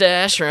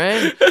mustache,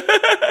 right?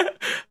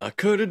 I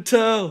couldn't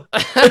tell.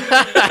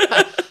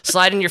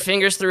 Sliding your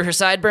fingers through her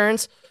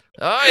sideburns.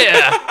 Oh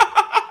yeah.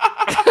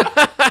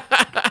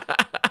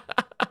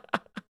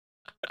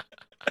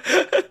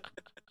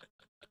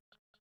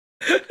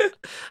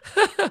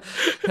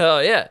 Oh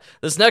yeah.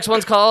 This next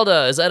one's called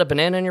Is That a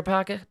Banana in Your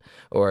Pocket?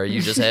 Or Are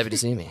You Just Happy to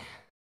See Me?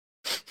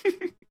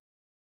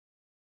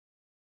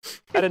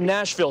 At a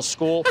Nashville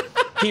school,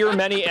 here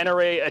many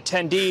NRA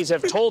attendees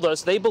have told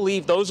us they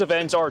believe those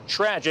events are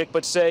tragic,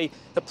 but say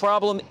the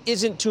problem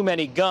isn't too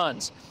many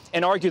guns,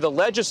 and argue the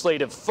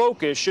legislative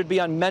focus should be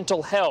on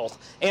mental health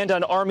and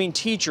on arming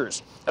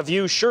teachers, a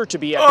view sure to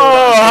be echoed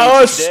Oh, how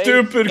on stage today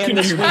stupid and can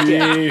this you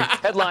weekend. be?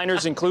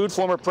 Headliners include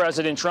former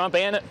President Trump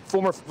and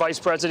former Vice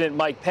President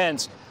Mike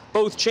Pence,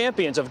 both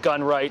champions of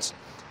gun rights.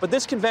 But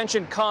this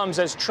convention comes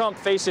as Trump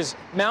faces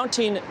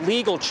mounting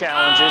legal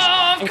challenges,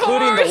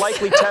 including the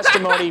likely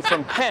testimony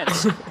from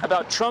Pence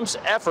about Trump's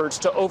efforts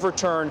to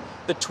overturn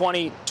the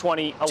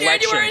 2020 election.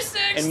 January 6th.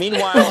 And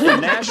meanwhile, in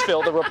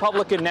Nashville, the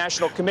Republican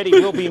National Committee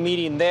will be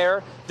meeting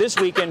there this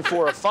weekend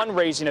for a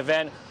fundraising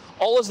event,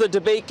 all as the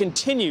debate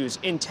continues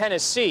in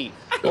Tennessee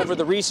over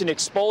the recent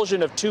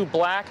expulsion of 2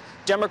 black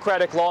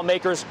Democratic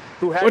lawmakers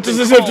who had What does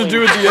been this have to calling do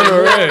with the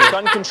for NRA?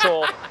 gun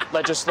control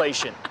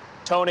legislation.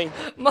 Tony?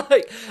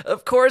 Mike,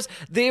 of course,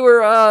 they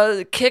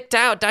were kicked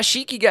out.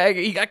 Dashiki guy,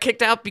 he got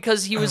kicked out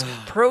because he was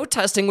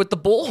protesting with the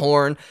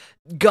bullhorn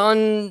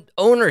gun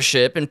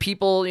ownership and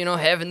people,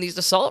 having these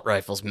assault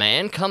rifles.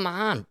 Man, come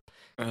on.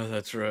 Oh,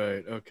 that's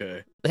right.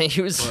 Okay.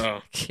 He was,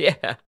 Wow.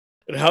 yeah.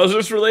 And how's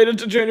this related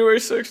to January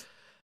 6th?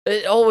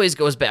 It always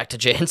goes back to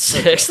Jan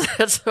 6th.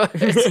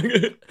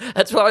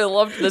 That's why I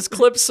loved this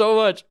clip so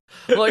much.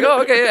 I'm like,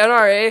 oh, okay,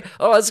 NRA.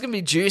 Oh, it's going to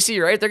be juicy,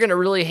 right? They're going to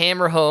really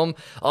hammer home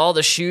all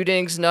the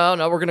shootings. No,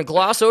 we're going to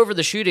gloss over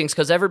the shootings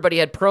because everybody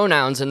had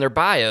pronouns in their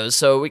bios,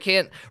 so we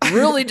can't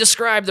really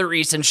describe the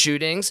recent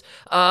shootings.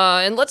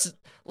 And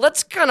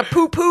let's kind of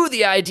poo-poo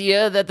the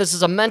idea that this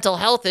is a mental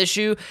health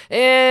issue.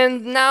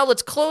 And now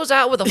let's close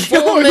out with a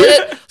full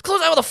minute. Let's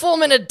close out with a full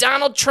minute.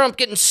 Donald Trump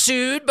getting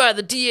sued by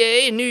the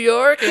DA in New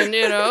York, and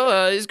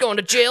he's going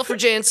to jail for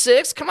Jan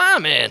 6. Come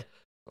on, man.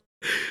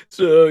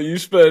 So you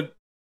spent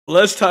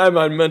less time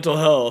on mental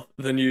health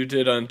than you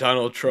did on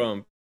Donald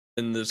Trump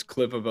in this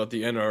clip about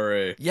the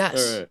NRA.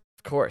 Yes, All right.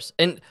 of course.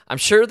 And I'm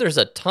sure there's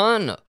a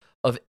ton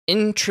of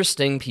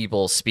interesting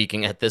people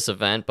speaking at this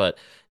event, but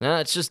no,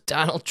 it's just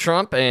Donald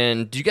Trump.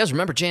 And do you guys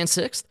remember Jan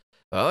 6th?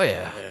 Oh,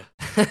 yeah.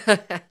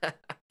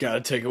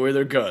 Gotta take away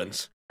their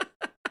guns.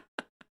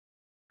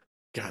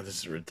 God, this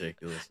is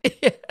ridiculous.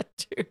 Yeah,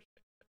 dude.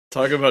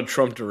 Talk about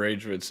Trump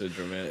derangement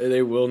syndrome, man.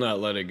 They will not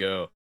let it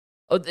go.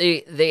 Oh,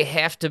 they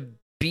have to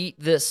beat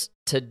this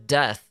to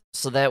death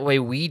so that way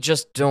we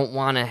just don't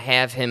want to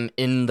have him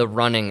in the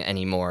running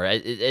anymore.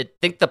 I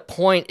think the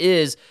point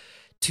is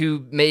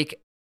to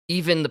make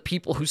even the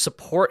people who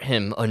support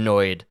him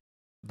annoyed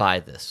by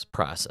this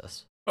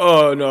process.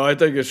 Oh, no, I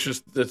think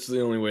that's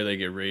the only way they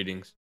get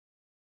ratings.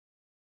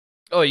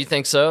 Oh, you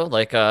think so?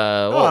 Like,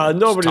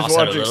 nobody's just toss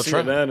out a watching little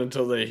CNN Trump.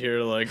 until they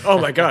hear, like, oh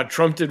my God,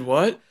 Trump did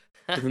what?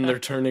 And then they're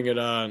turning it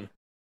on,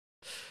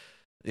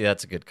 Yeah,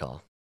 that's a good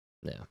call.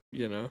 Yeah.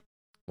 you know?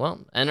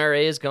 Well,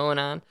 NRA is going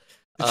on.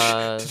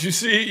 Did you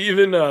see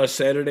even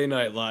Saturday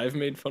Night Live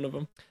made fun of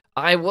him?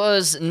 I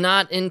was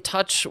not in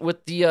touch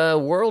with the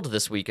world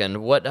this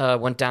weekend. What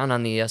went down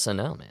on the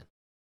SNL,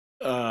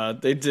 man?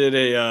 They did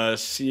a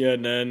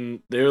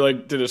CNN. They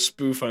did a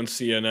spoof on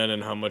CNN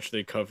and how much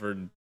they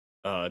covered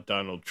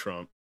Donald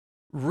Trump.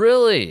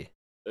 Really?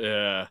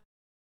 Yeah,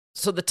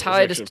 So the it was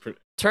tide is actually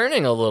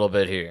turning a little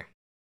bit here.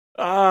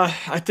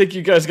 I think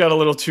you guys got a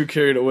little too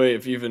carried away.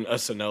 If even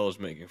SNL is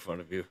making fun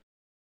of you,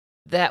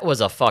 That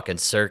was a fucking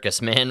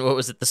circus, man. What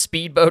was it? The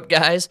speedboat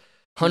guys?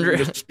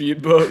 the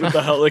speedboat with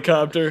the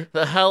helicopter.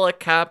 The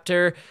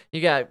helicopter.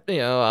 You got, you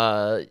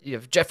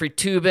have Jeffrey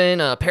Toobin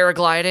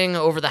paragliding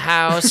over the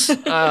house.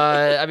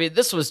 I mean,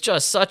 this was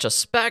just such a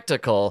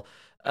spectacle.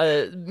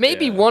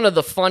 Maybe Yeah. one of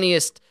the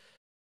funniest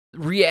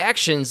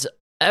reactions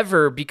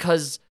ever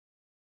because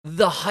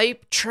the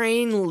hype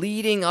train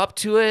leading up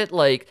to it,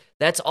 like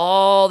that's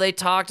all they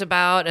talked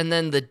about. And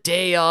then the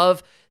day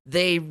of,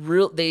 they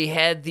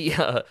had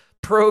the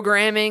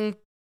programming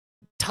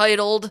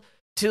titled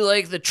to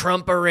like the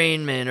Trump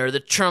arraignment or the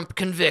Trump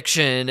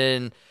conviction,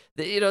 and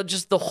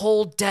just the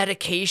whole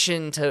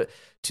dedication to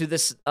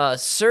this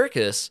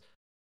circus.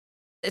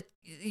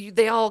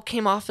 They all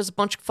came off as a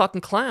bunch of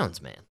fucking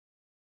clowns, man.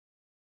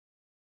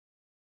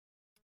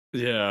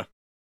 Yeah.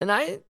 And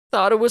I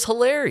thought it was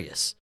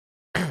hilarious.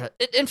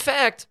 In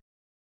fact,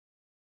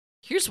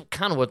 here's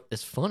kind of what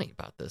is funny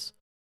about this.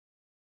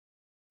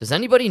 Does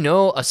anybody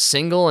know a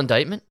single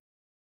indictment?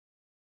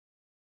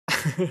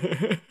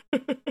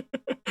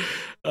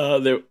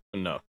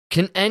 No.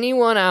 Can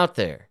anyone out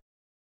there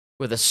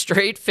with a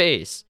straight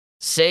face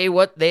say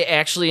what they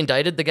actually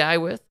indicted the guy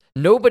with?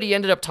 Nobody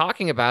ended up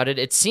talking about it.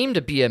 It seemed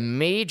to be a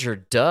major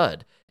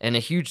dud and a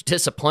huge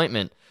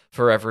disappointment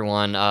for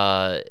everyone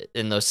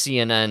in those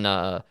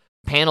CNN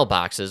panel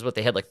boxes. What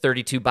they had, like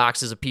 32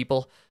 boxes of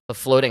people, of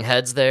floating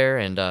heads there,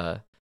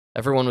 and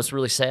everyone was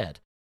really sad.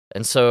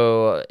 And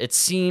so it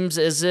seems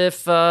as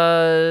if,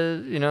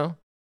 that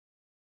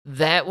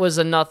was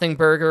a nothing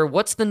burger.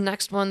 What's the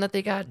next one that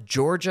they got?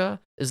 Georgia?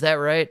 Is that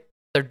right?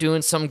 They're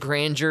doing some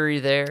grand jury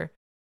there.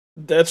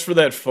 That's for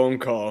that phone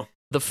call.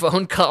 The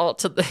phone call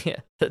to the...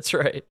 Yeah, that's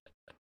right.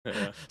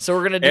 Yeah. So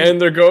we're going to do...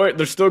 And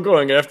they're still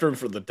going after him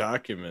for the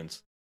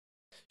documents.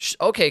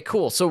 Okay,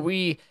 cool. So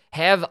we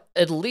have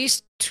at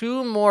least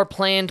 2 more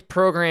planned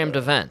programmed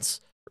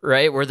events,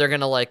 right? Where they're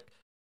going to, like,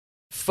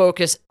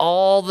 focus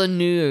all the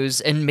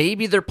news, and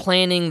maybe they're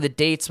planning the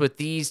dates with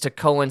these to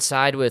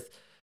coincide with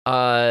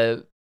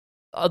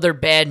other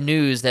bad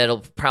news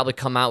that'll probably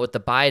come out with the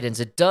Bidens.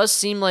 It does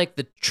seem like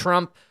the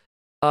Trump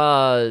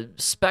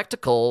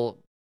spectacle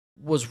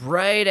was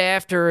right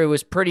after it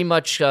was pretty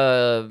much,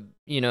 verified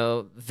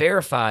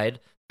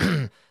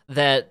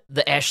that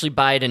the Ashley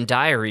Biden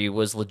diary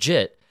was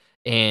legit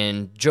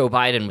and Joe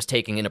Biden was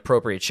taking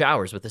inappropriate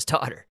showers with his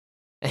daughter.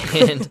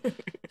 And,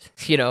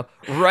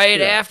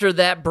 after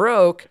that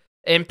broke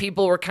and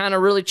people were kind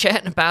of really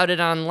chatting about it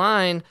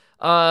online,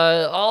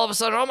 all of a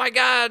sudden, oh my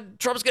God,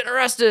 Trump's getting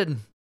arrested.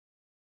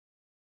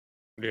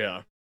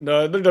 Yeah.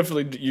 No, they're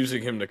definitely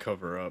using him to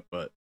cover up,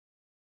 but...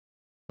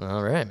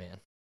 All right, man.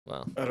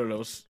 Well, I don't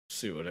know.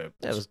 See what happens.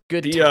 That was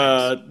good.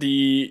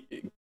 The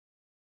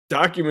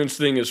documents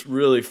thing is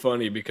really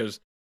funny because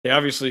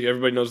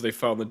everybody knows they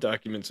found the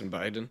documents in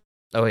Biden.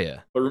 Oh, yeah.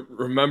 But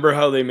remember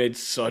how they made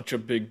such a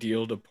big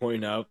deal to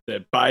point out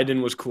that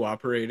Biden was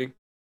cooperating?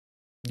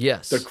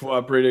 Yes. They're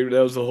cooperating.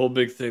 That was the whole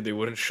big thing. They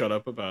wouldn't shut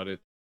up about it.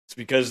 It's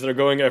because they're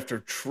going after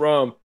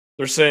Trump.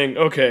 They're saying,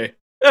 okay,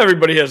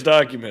 everybody has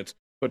documents,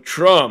 but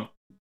Trump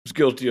was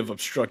guilty of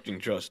obstructing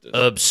justice.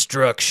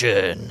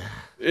 Obstruction.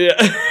 Yeah.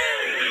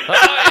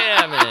 Oh,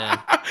 yeah, man.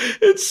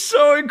 It's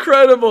so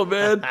incredible,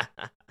 man.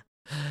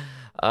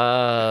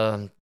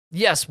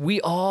 Yes, we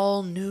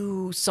all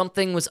knew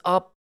something was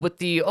up with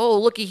the,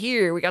 looky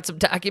here, we got some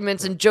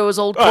documents in Joe's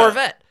old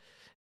Corvette.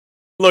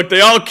 Look,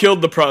 they all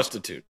killed the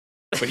prostitute,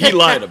 but he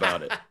lied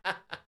about it.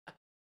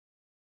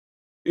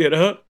 You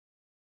know?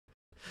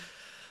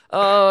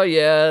 Oh,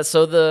 yeah,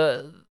 so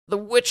the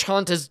witch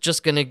hunt is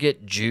just going to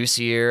get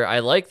juicier. I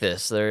like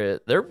this. They're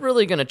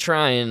really going to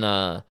try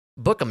and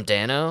book them,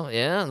 Dano.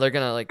 Yeah, they're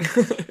going to, like,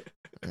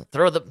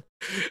 throw the...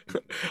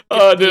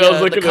 I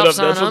was looking it up.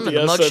 That's what the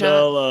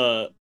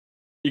SNL...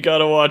 you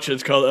gotta watch it.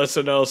 It's called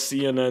SNL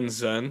CNN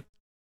Zen.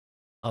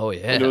 Oh,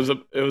 yeah. And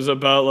it was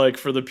about, like,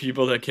 for the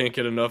people that can't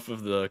get enough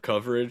of the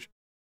coverage. It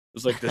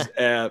was, like, this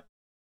app.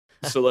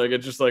 So, like, it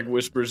just, like,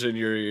 whispers in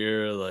your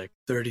ear, like,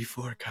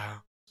 34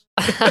 counts.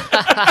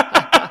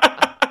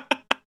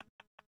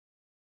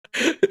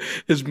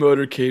 His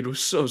motorcade was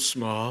so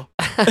small.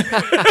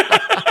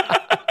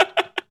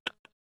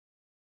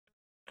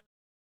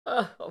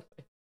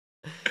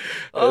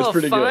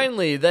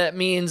 Finally, good. That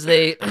means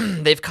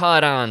they've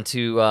caught on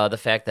to the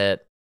fact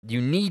that you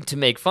need to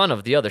make fun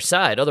of the other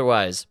side.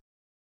 Otherwise,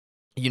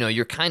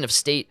 you're kind of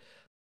state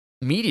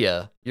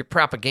media, you're a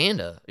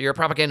propaganda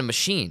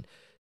machine.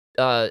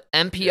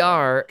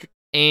 NPR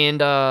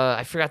and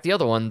I forgot the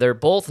other one. They're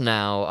both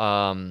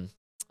now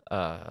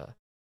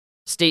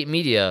state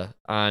media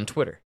on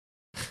Twitter.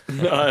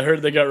 I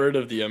heard they got rid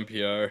of the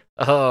NPR.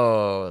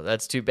 Oh,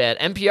 that's too bad.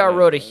 NPR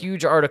wrote a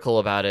huge article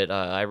about it.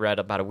 I read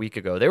about a week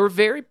ago. They were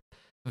very,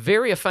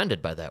 very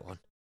offended by that one.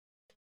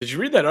 Did you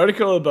read that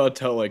article about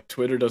how, like,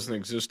 Twitter doesn't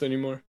exist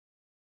anymore?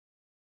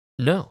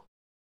 No.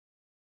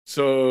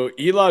 So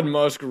Elon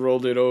Musk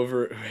rolled it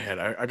over. Man,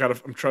 I gotta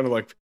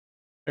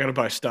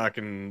buy stock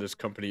in this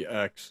company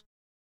X.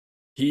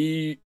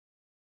 He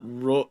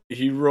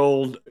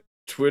rolled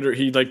Twitter.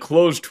 He, like,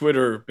 closed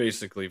Twitter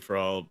basically for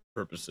all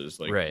purposes,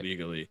 like,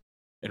 legally,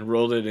 and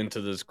rolled it into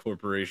this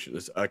corporation,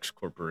 this X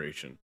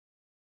corporation.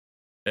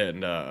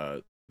 And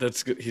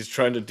he's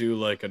trying to do,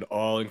 like, an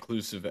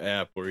all-inclusive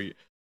app where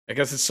I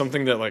guess it's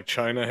something that, like,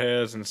 China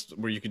has, and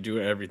where you could do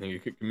everything. You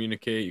could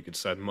communicate, you could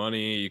send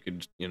money, you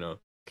could,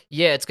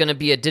 Yeah, it's going to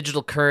be a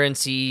digital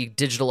currency,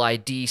 digital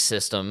ID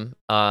system.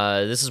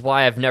 This is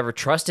why I've never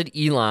trusted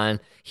Elon.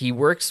 He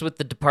works with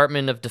the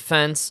Department of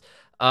Defense.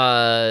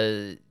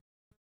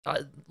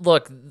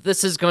 Look,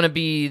 this is going to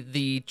be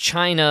the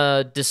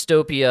China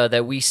dystopia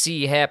that we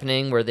see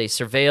happening where they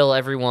surveil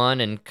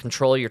everyone and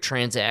control your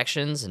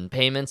transactions and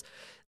payments.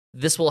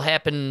 This will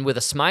happen with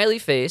a smiley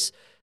face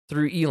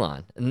through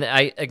Elon. And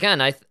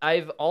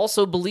I've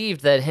also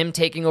believed that him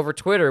taking over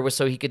Twitter was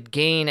so he could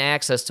gain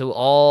access to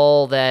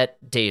all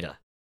that data.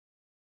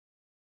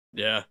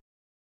 Yeah.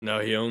 No,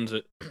 he owns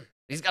it.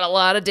 He's got a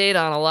lot of data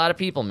on a lot of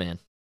people, man.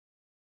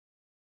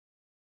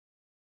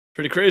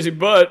 Pretty crazy,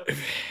 but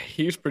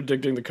he's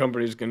predicting the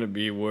company's going to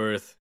be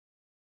worth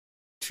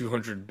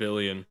 $200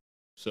 billion.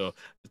 So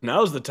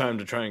now's the time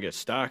to try and get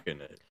stock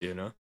in it,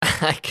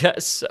 I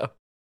guess so.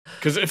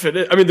 Because if it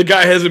is, the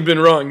guy hasn't been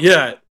wrong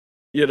yet.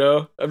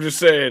 I'm just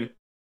saying.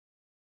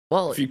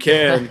 Well, if you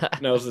can,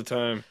 now's the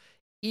time.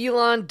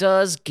 Elon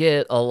does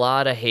get a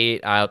lot of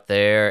hate out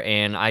there,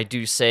 and I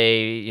do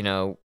say,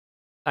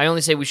 I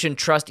only say we shouldn't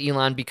trust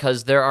Elon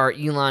because there are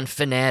Elon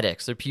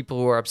fanatics. There are people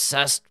who are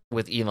obsessed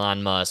with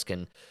Elon Musk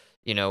and,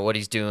 what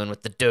he's doing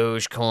with the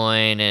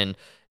Dogecoin, and,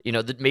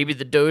 maybe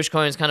the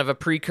Dogecoin is kind of a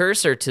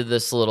precursor to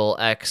this little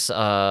X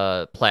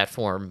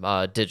platform,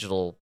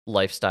 digital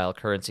lifestyle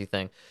currency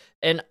thing.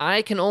 And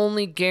I can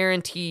only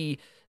guarantee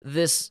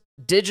this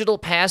digital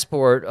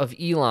passport of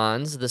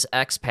Elon's, this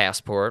X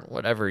passport,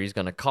 whatever he's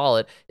going to call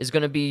it, is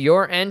going to be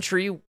your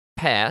entry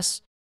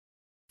pass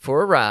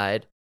for a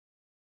ride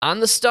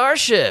on the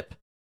Starship.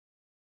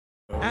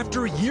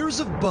 After years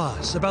of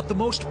buzz about the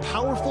most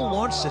powerful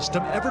launch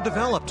system ever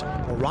developed,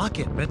 a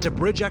rocket meant to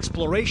bridge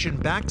exploration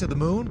back to the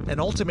moon and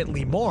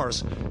ultimately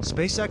Mars,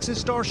 SpaceX's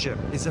Starship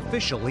is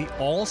officially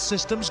all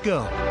systems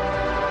go.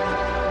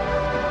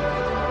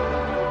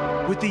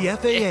 With the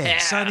FAA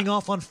signing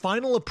off on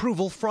final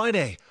approval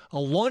Friday, a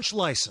launch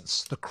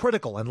license, the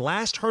critical and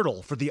last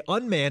hurdle for the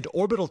unmanned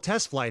orbital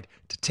test flight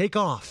to take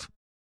off.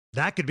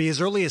 That could be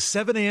as early as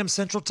 7 a.m.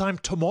 Central Time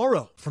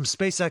tomorrow from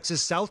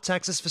SpaceX's South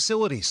Texas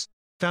facilities.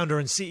 Founder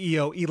and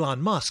CEO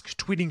Elon Musk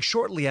tweeting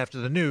shortly after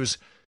the news,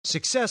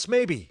 "Success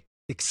maybe,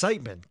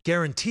 excitement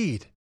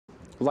guaranteed."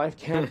 Life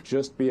can't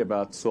just be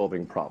about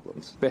solving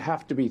problems. They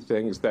have to be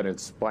things that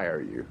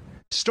inspire you.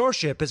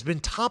 Starship has been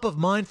top of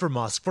mind for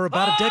Musk for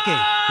about a decade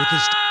with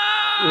his...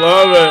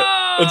 Love it.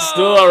 It's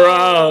still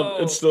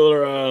around. It's still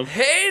around.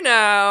 Hey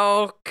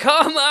now,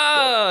 come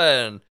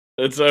on.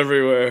 It's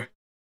everywhere.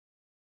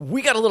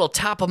 We got a little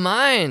top of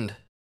mind.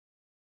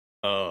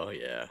 Oh,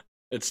 yeah.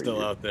 It's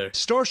still out there.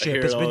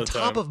 Starship has been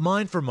top of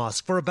mind for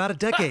Musk for about a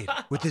decade,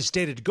 with his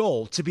stated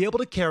goal to be able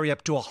to carry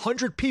up to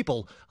 100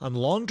 people on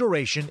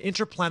long-duration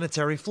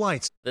interplanetary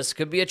flights. This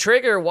could be a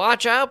trigger.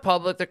 Watch out,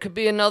 public. There could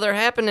be another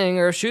happening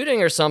or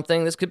shooting or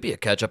something. This could be a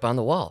catch-up on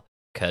the wall.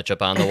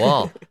 Catch-up on the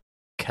wall.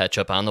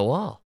 Catch-up on the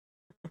wall.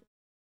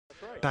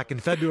 Back in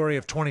February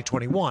of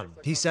 2021,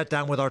 he sat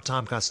down with our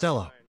Tom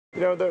Costello.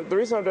 The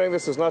reason I'm doing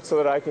this is not so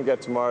that I can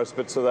get to Mars,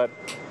 but so that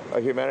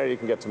humanity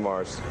can get to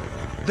Mars.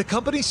 The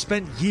company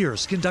spent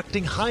years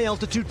conducting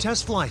high-altitude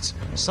test flights,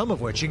 some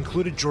of which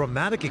included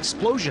dramatic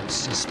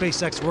explosions as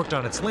SpaceX worked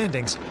on its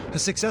landings, a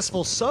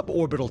successful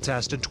suborbital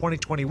test in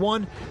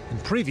 2021,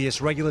 and previous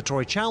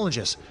regulatory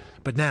challenges.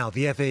 But now,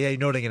 the FAA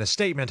noting in a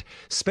statement,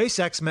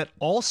 SpaceX met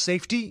all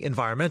safety,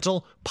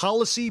 environmental,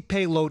 policy,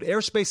 payload,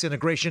 airspace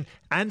integration,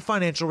 and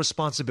financial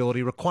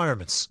responsibility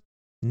requirements.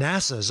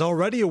 NASA's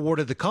already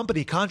awarded the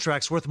company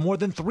contracts worth more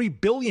than $3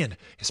 billion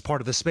as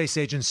part of the space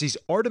agency's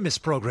Artemis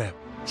program.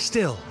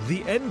 Still,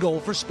 the end goal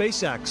for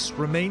SpaceX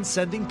remains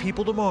sending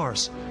people to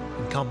Mars.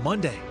 And come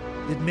Monday,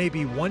 it may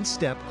be one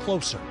step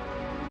closer.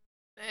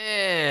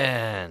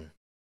 Man.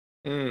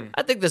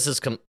 I think this is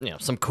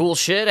some cool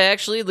shit,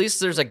 actually. At least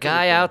there's a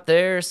guy out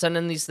there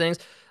sending these things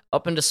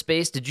up into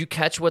space. Did you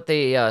catch what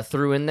they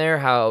threw in there?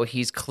 How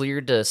he's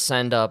cleared to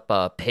send up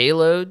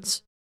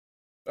payloads?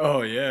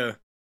 Oh, yeah.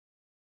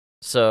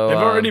 So they've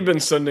already been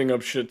sending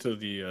up shit to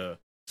the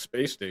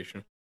space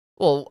station.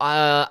 Well,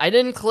 I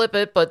didn't clip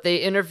it, but they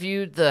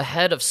interviewed the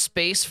head of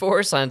Space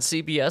Force on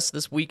CBS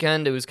this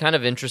weekend. It was kind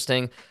of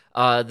interesting.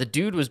 The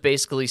dude was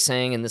basically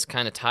saying, and this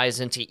kind of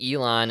ties into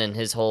Elon and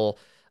his whole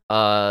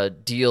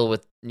deal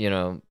with,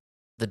 the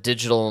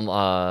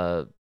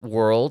digital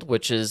world,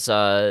 which is,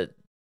 I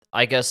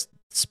guess,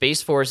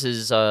 Space Force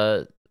is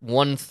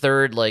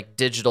 1/3 like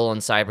digital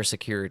and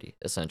cybersecurity,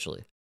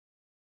 essentially.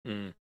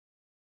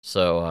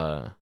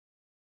 So,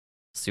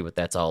 see what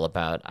that's all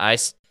about. I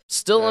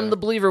still am the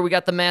believer we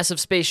got the massive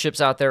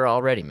spaceships out there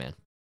already, man.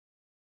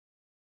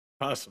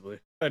 Possibly.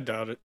 I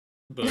doubt it,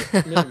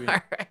 but maybe.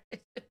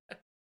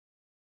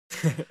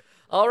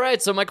 All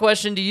right, so my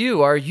question to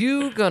you, are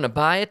you going to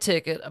buy a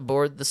ticket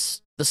aboard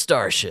the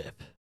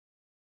Starship?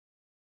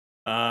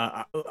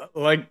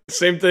 Like,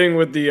 same thing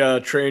with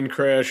the train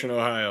crash in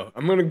Ohio.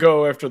 I'm going to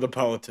go after the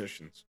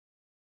politicians.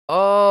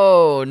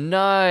 Oh,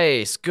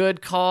 nice.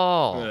 Good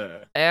call.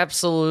 Yeah.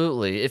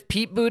 Absolutely. If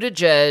Pete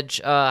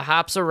Buttigieg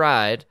hops a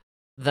ride,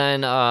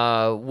 then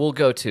we'll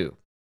go too.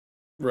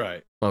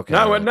 Right. Okay.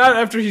 Not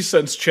after he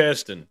sends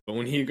Chasten, but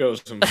when he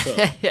goes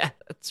himself. Yeah,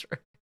 that's right.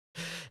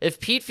 If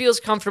Pete feels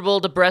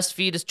comfortable to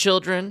breastfeed his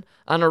children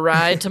on a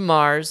ride to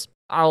Mars,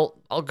 I'll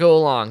go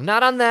along.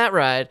 Not on that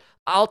ride.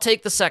 I'll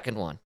take the second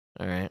one.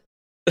 All right.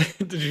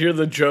 Did you hear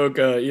the joke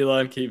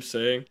Elon keeps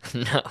saying?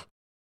 No.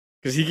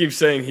 Because he keeps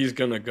saying he's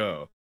going to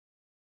go.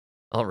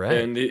 All right.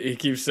 And he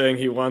keeps saying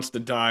he wants to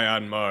die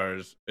on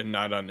Mars and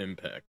not on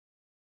Impact.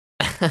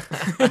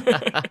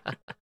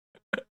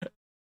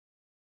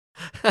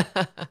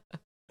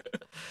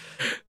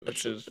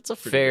 It's a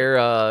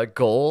fair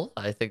goal,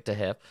 I think, to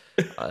have.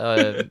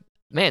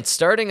 Man,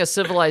 starting a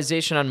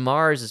civilization on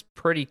Mars is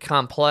pretty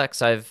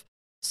complex. I've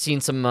seen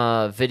some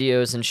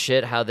videos and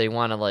shit how they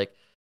want to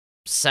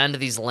send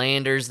these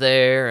landers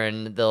there,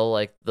 and they'll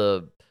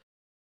the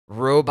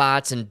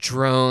robots and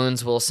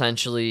drones will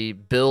essentially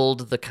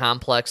build the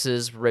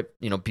complexes,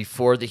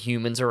 before the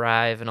humans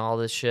arrive and all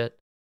this shit.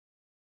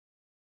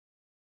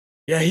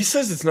 Yeah, he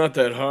says it's not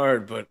that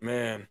hard, but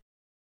man,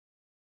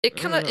 It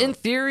kind of, in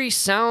theory,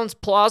 sounds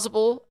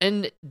plausible,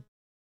 and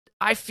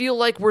I feel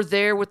like we're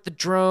there with the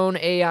drone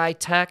AI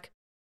tech.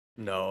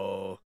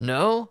 No.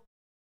 No?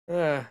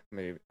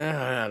 Maybe.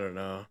 I don't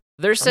know.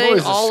 They're saying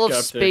all of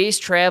skeptic. space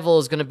travel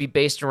is going to be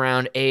based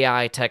around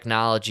AI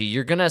technology.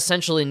 You're going to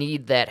essentially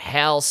need that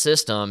HAL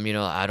system.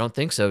 I don't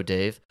think so,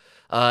 Dave.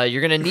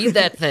 You're going to need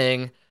that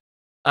thing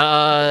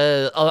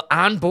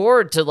on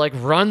board to like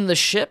run the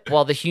ship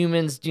while the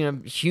humans,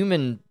 do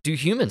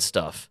human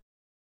stuff.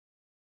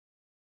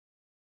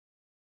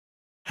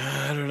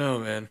 I don't know,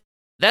 man.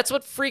 That's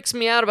what freaks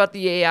me out about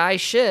the AI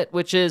shit,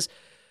 which is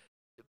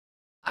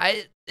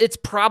it's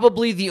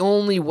probably the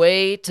only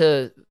way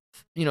to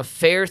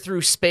fare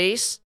through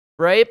space,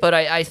 right? But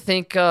I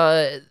think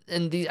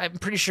I'm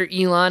pretty sure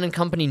Elon and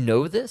company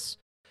know this.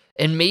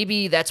 And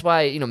maybe that's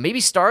why, maybe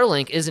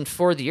Starlink isn't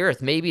for the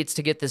Earth. Maybe it's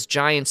to get this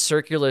giant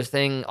circular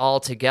thing all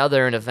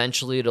together, and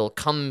eventually it'll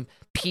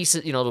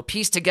it'll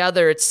piece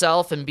together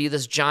itself and be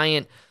this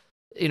giant,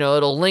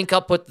 it'll link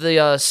up with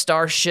the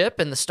Starship,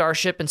 and the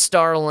Starship and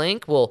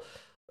Starlink will,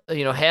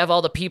 have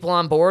all the people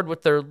on board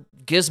with their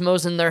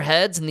gizmos in their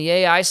heads, and the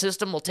AI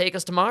system will take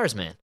us to Mars,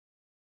 man.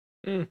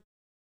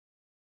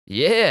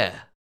 Yeah.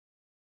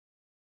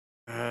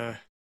 I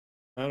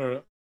don't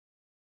know.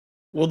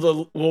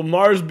 Will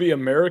Mars be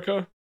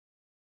America?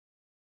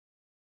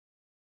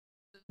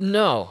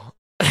 No.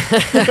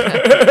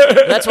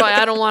 That's why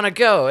I don't want to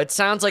go. It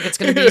sounds like it's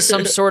going to be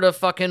some sort of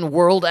fucking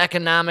World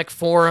Economic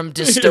Forum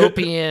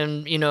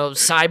dystopian,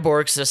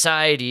 cyborg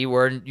society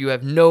where you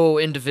have no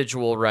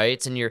individual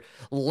rights and you're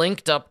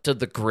linked up to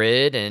the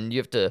grid and you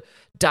have to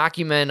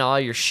document all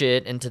your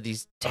shit into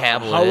these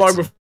tablets. How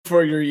long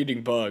before you're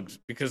eating bugs?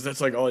 Because that's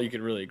like all you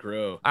can really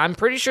grow. I'm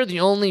pretty sure the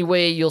only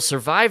way you'll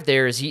survive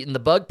there is eating the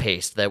bug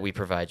paste that we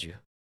provide you.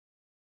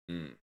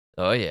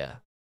 Oh, yeah.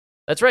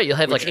 That's right. You'll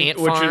have like ant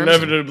farms. Which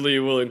inevitably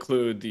will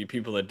include the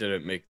people that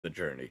didn't make the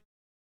journey.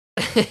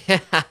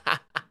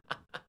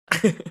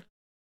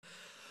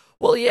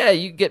 Well, yeah,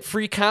 you get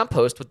free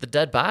compost with the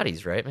dead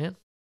bodies, right, man?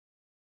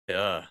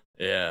 Yeah,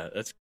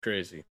 that's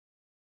crazy.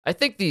 I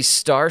think these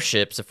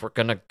starships, if we're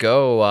gonna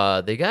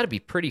go, they got to be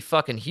pretty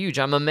fucking huge.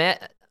 I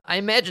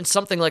imagine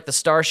something like the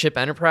Starship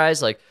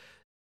Enterprise. Like,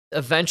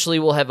 eventually,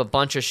 we'll have a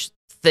bunch of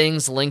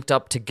things linked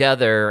up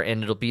together,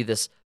 and it'll be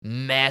this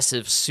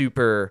massive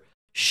super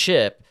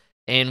ship,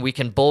 and we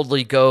can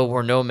boldly go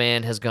where no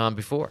man has gone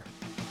before.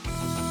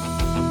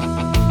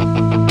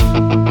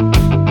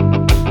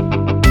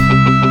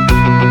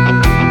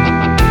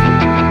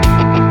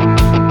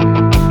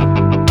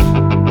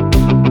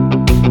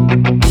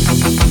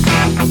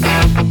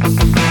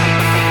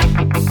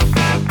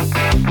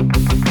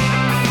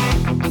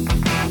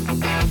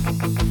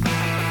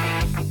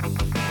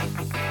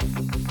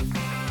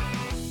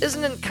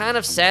 Isn't it kind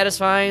of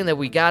satisfying that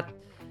we got,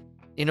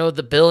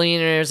 the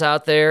billionaires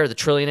out there, the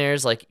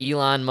trillionaires like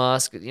Elon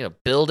Musk,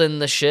 building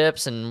the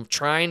ships and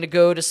trying to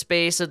go to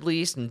space at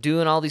least and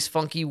doing all these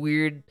funky,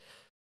 weird,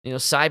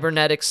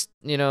 cybernetics,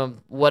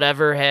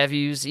 whatever have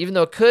yous, even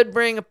though it could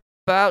bring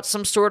about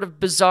some sort of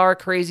bizarre,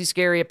 crazy,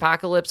 scary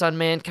apocalypse on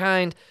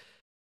mankind.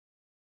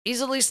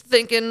 He's at least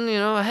thinking,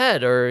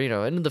 ahead or,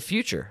 into the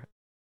future.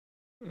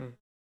 I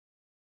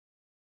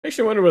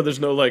actually wonder why there's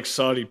no like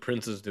Saudi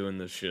princes doing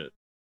this shit.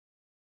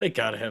 They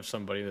gotta have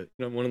somebody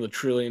that, one of the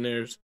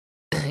trillionaires.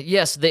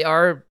 Yes, they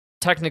are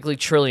technically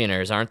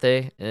trillionaires, aren't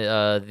they?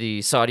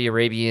 The Saudi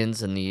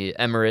Arabians and the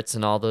Emirates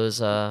and all those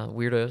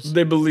weirdos.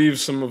 They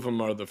believe some of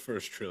them are the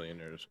first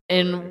trillionaires.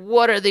 And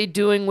what are they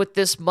doing with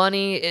this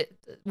money?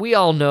 We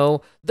all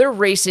know they're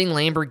racing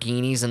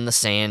Lamborghinis in the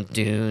sand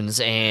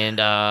dunes and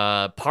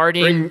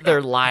partying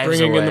their lives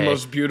bringing away. in the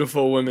most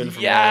beautiful women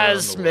from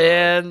yes, all around the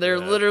man. world. They're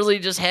literally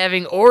just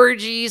having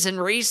orgies and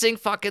racing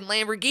fucking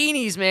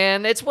Lamborghinis,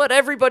 man. It's what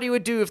everybody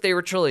would do if they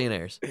were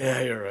trillionaires.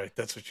 Yeah, you're right.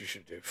 That's what you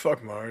should do.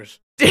 Fuck Mars.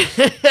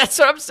 That's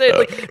what I'm saying.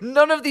 Like,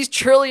 none of these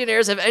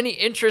trillionaires have any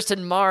interest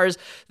in Mars.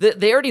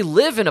 They already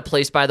live in a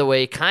place, by the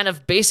way, kind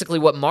of basically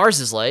what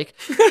Mars is like.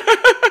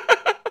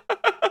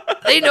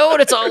 They know what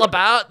it's all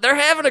about. They're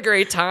having a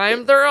great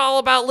time. They're all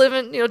about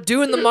living,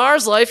 doing the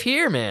Mars life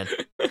here, man.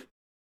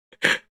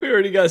 We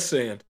already got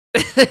sand.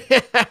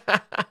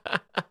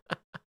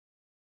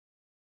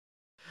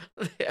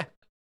 Yeah.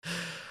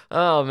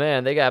 Oh,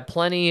 man. They got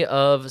plenty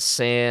of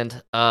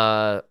sand.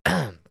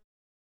 And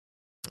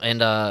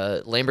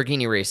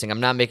Lamborghini racing.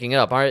 I'm not making it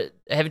up.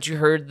 Haven't you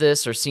heard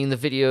this or seen the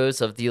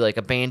videos of the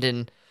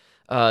abandoned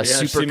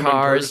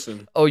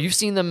supercars? Oh, you've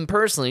seen them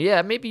personally?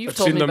 Yeah, maybe you've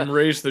told me. I've seen them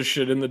race this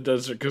shit in the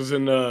desert because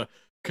in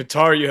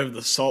Qatar you have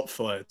the salt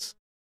flats.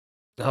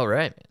 Oh,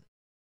 right,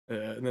 man.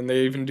 Yeah, and then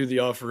they even do the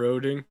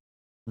off-roading.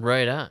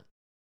 Right on.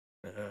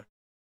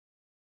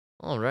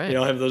 All right. They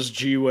all have those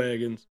G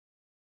wagons.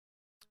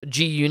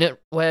 G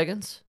unit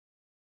wagons.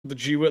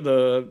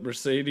 The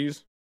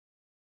Mercedes.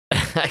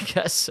 I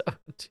guess so.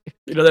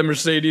 Dude. That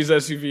Mercedes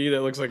SUV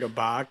that looks like a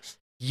box?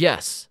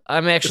 Yes.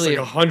 I'm actually...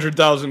 It's like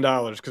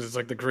 $100,000 because it's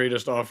like the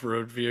greatest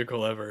off-road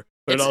vehicle ever.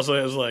 But it also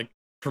has like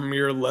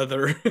premier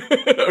leather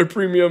or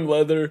premium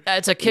leather.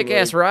 It's a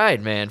kick-ass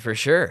ride, man, for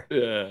sure.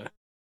 Yeah.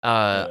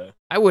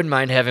 I wouldn't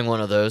mind having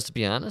one of those, to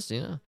be honest.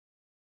 You know,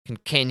 can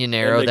canyon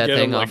And arrow they that get 'em,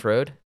 thing like- off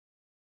road.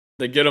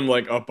 They get them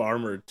like up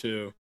armored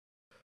too.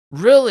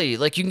 Really?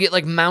 Like you can get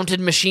like mounted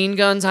machine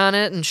guns on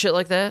it and shit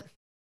like that?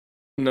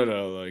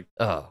 No,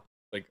 Oh.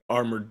 like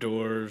armored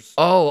doors.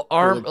 Oh,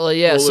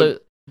 yeah, so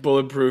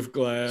bulletproof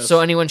glass. so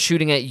anyone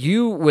shooting at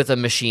you with a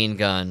machine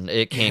gun,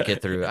 it can't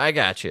get through. I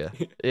got you.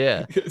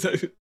 Yeah.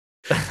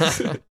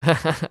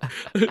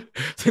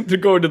 They're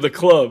going to the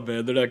club,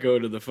 man. They're not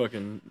going to the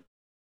fucking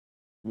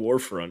war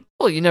front.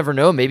 Well, you never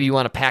know. Maybe you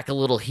want to pack a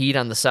little heat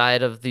on the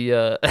side of the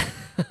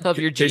of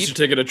your In case Jeep.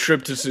 you're taking a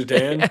trip to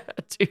Sudan. Yeah,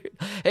 dude.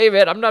 Hey,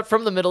 man, I'm not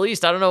from the Middle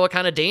East. I don't know what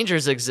kind of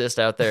dangers exist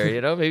out there.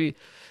 You know, maybe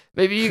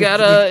you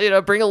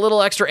gotta bring a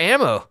little extra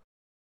ammo.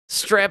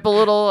 Strap a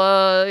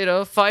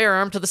little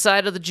firearm to the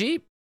side of the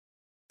Jeep.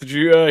 Did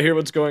you hear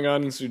what's going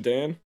on in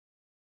Sudan?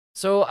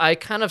 So I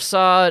kind of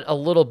saw it a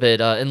little bit.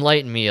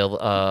 Enlighten me a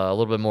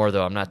little bit more,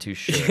 though. I'm not too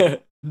sure.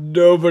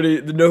 Nobody.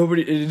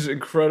 It is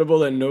incredible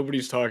that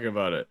nobody's talking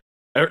about it.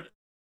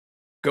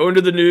 Go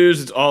into the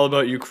news. It's all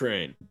about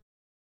Ukraine.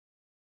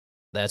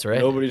 That's right.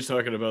 Nobody's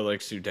talking about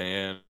like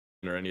Sudan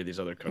or any of these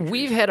other countries.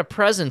 We've had a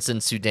presence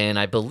in Sudan,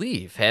 I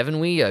believe,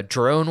 haven't we?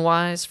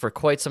 Drone-wise, for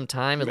quite some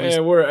time. At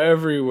least we're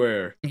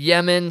everywhere.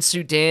 Yemen,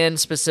 Sudan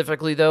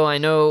specifically, though. I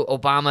know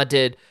Obama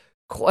did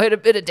quite a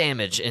bit of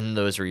damage in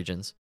those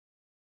regions.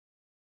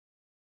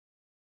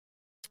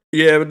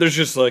 Yeah, but there's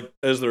just like,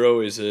 as there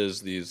always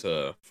is, these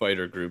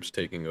fighter groups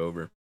taking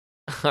over.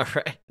 All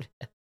right.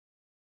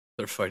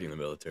 They're fighting the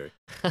military.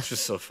 It's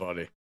just so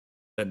funny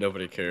that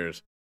nobody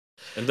cares.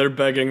 And they're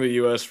begging the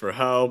U.S. for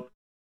help,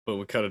 but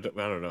we kind of,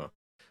 I don't know.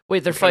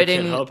 Wait, they're We kinda fighting.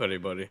 Can't help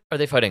anybody. Are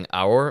they fighting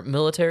our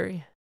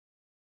military?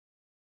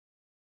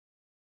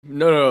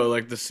 No,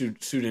 like the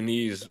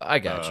Sudanese. I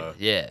got you.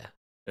 Yeah.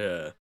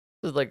 Yeah.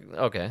 It's like,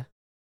 okay.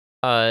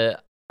 Are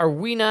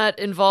we not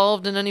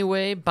involved in any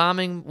way,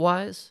 bombing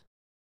wise?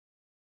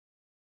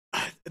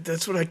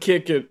 That's what I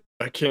can't get.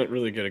 I can't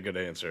really get a good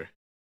answer.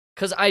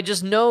 Because I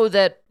just know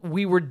that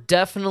we were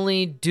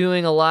definitely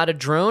doing a lot of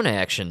drone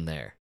action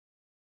there.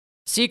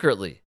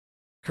 Secretly.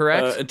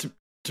 Correct? And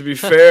to be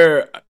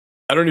fair,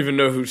 I don't even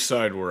know whose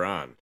side we're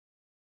on.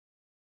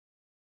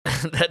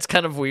 That's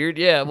kind of weird.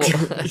 Yeah.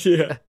 Well,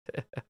 Yeah.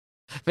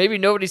 maybe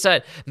nobody's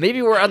side.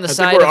 Maybe we're on the I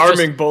side think we're of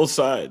arming both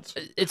sides.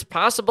 It's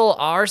possible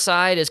our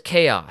side is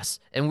chaos,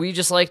 and we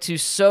just like to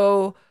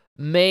sow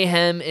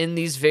mayhem in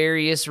these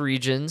various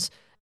regions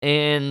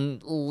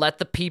and let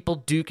the people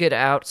duke it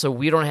out so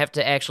we don't have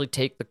to actually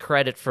take the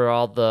credit for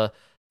all the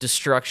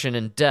destruction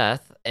and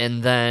death.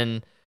 And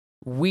then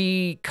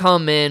we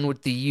come in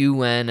with the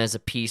UN as a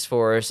peace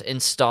force,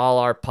 install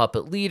our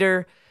puppet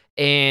leader,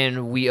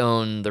 and we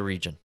own the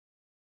region.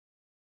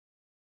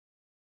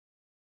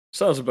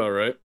 Sounds about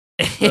right.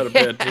 Not a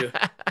bad deal.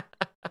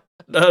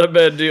 Not a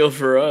bad deal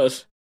for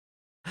us.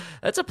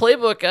 That's a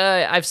playbook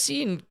I've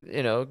seen,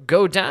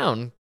 go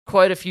down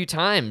quite a few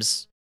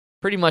times,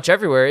 pretty much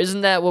everywhere.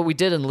 Isn't that what we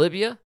did in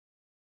Libya?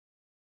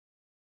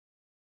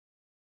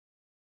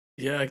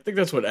 Yeah, I think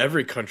that's what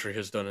every country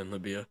has done in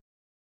Libya.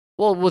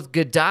 Well, with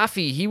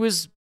Gaddafi, he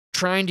was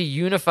trying to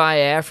unify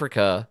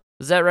Africa.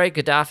 Is that right?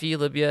 Gaddafi,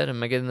 Libya?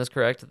 Am I getting this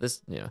correct?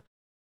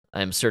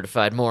 I'm a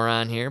certified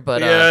moron here,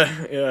 but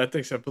yeah, I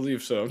think so. I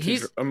believe so.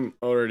 He's He's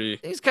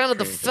kind of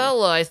the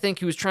fella. I think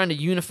he was trying to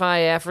unify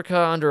Africa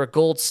under a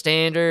gold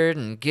standard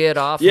and get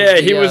off. Yeah,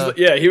 of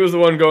the, he was the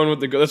one going with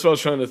the. That's what I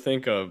was trying to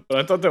think of, but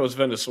I thought that was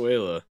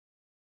Venezuela.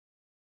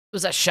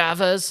 Was that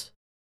Chavez?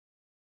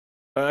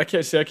 I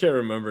can't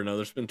remember now.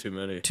 There's been too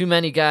many. Too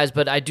many guys,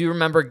 but I do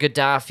remember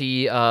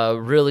Gaddafi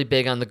really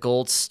big on the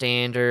gold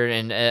standard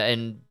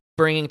and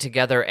bringing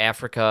together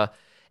Africa,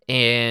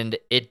 and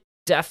it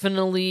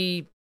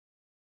definitely,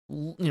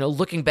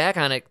 looking back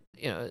on it,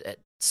 it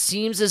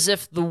seems as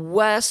if the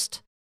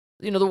West,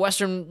 the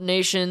Western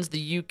nations,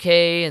 the UK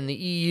and the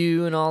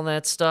EU and all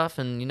that stuff,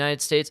 and the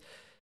United States,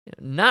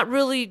 not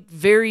really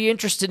very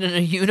interested in a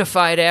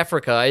unified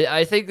Africa.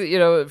 I think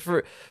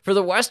that, for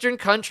the Western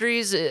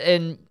countries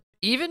and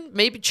even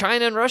maybe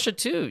China and Russia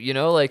too,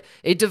 like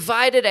a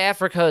divided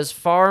Africa is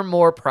far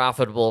more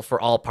profitable for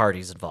all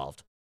parties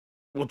involved.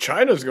 Well,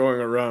 China's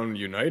going around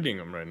uniting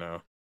them right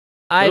now.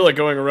 They're like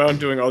going around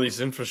doing all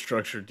these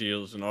infrastructure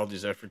deals in all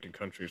these African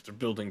countries. They're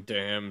building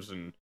dams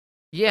and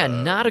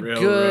not a railroads.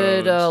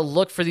 good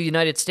look for the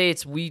United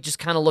States. We just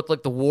kind of look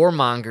like the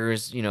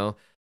warmongers,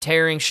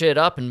 tearing shit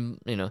up and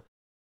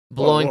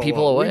blowing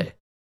people away.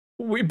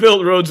 We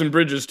built roads and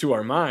bridges to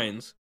our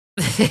mines.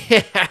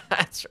 Yeah,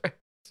 that's right.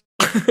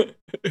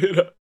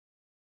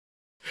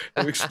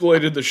 We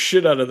exploited the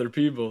shit out of their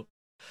people.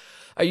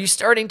 Are you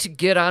starting to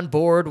get on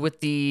board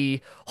with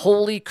the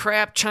holy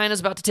crap, China's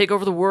about to take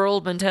over the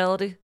world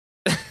mentality?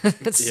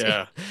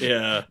 Yeah.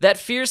 That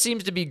fear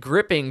seems to be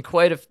gripping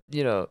quite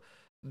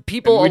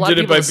people. And we did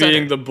it by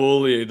being the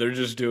bully. They're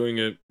just doing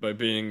it by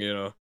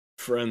being,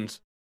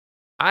 friends.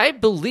 I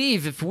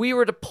believe if we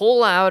were to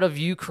pull out of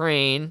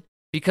Ukraine,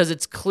 because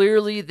it's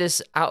clearly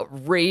this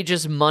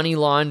outrageous money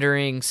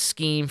laundering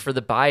scheme for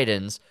the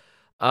Bidens,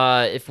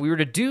 if we were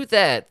to do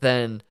that,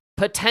 then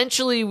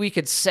potentially we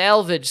could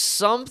salvage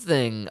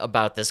something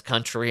about this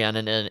country on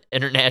an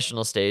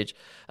international stage.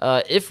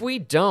 If we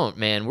don't,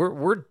 man,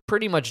 we're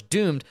pretty much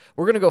doomed.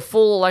 We're going to go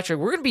full electric.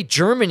 We're going to be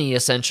Germany,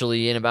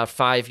 essentially, in about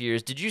 5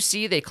 years. Did you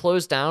see they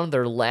closed down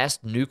their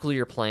last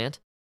nuclear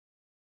plant?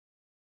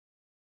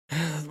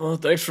 Well,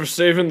 thanks for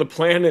saving the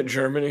planet,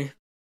 Germany.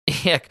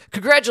 Yeah,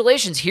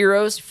 congratulations,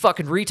 heroes, you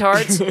fucking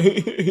retards.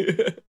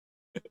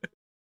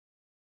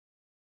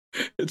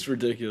 It's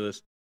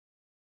ridiculous.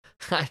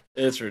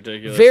 It's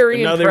ridiculous. Very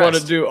and now impressed. they want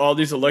to do all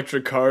these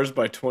electric cars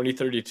by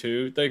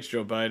 2032. Thanks,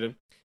 Joe Biden.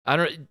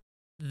 We're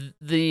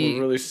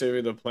really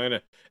saving the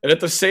planet. And at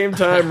the same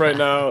time, right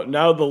now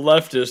the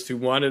leftists who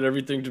wanted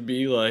everything to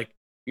be like,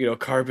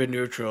 carbon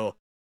neutral,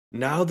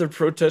 now they're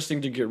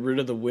protesting to get rid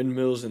of the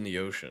windmills in the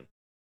ocean.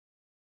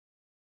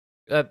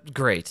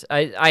 Great.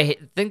 I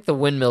think the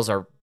windmills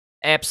are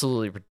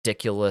absolutely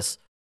ridiculous.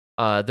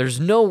 There's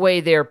no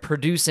way they're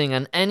producing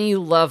on any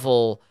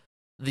level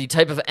the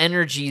type of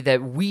energy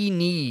that we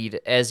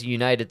need as a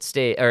United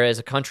States or as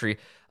a country.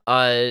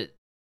 You're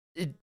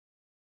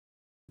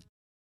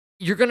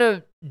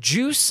gonna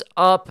juice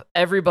up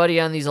everybody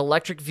on these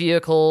electric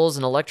vehicles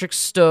and electric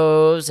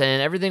stoves,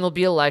 and everything will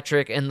be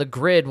electric, and the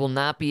grid will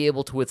not be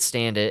able to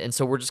withstand it. And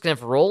so we're just gonna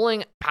have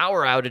rolling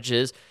power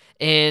outages,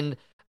 and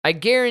I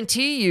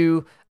guarantee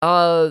you,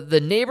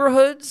 the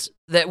neighborhoods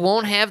that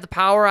won't have the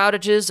power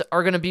outages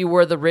are going to be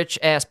where the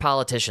rich-ass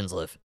politicians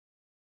live.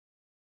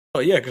 Oh,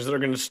 yeah, because they're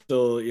going to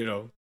still,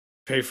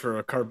 pay for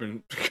a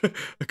carbon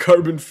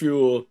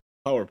fuel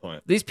power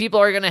plant. These people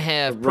are going to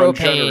have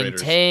propane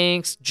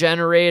tanks,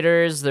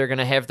 generators. They're going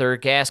to have their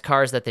gas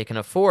cars that they can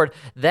afford.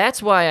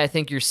 That's why I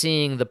think you're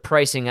seeing the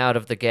pricing out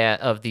of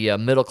the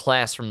middle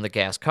class from the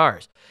gas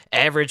cars.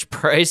 Average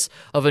price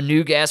of a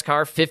new gas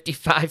car,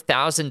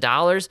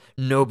 $55,000.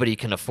 Nobody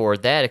can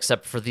afford that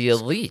except for the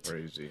elite. That's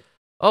crazy.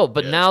 Oh,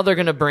 but now they're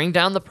going to bring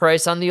down the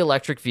price on the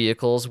electric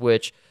vehicles,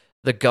 which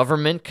the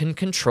government can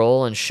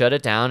control and shut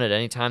it down at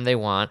any time they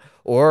want.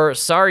 Or,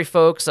 sorry,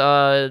 folks,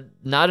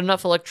 not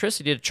enough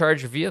electricity to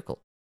charge your vehicle.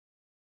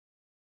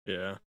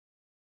 Yeah.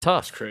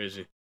 Tough. That's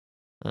crazy.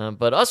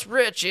 But us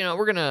rich,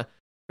 we're gonna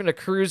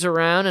cruise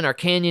around in our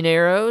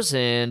Canyoneros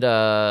and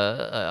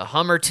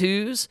Hummer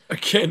 2s. A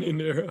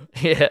Canyonero.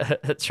 Yeah,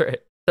 that's right.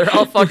 They're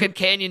all fucking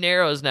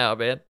Canyoneros now,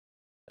 man.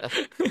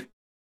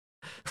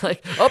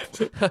 Like,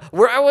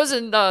 where I was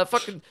in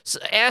fucking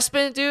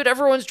Aspen, dude,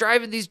 everyone's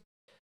driving these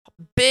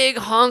big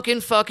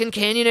honking fucking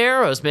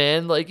Canyoneros,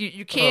 man. Like,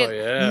 you can't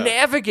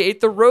navigate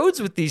the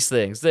roads with these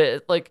things.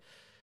 They're like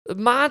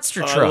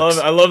monster trucks.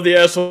 I love the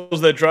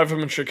assholes that drive them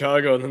in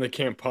Chicago and then they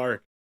can't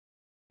park.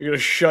 You're going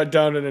to shut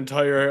down an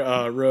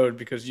entire road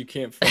because you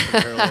can't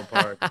fucking parallel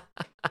park.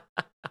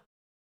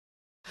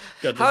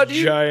 Got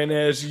this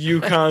giant-ass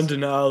Yukon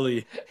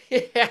Denali.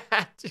 Yeah,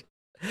 dude.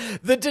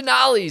 The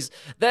Denalis.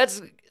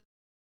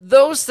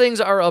 Those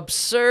things are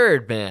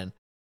absurd, man.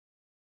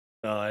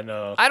 Oh, I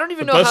know. I don't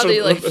even know how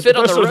they fit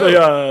on the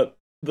road.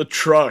 The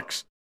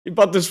trucks. You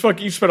bought this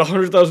you spent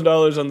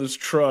 $100,000 on this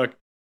truck,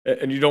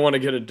 and you don't want to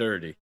get it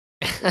dirty.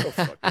 Go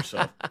fuck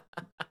yourself.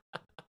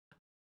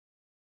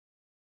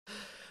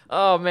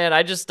 Oh man,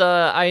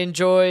 I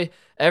enjoy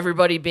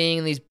everybody being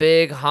in these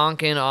big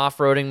honking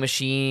off-roading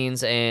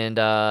machines, and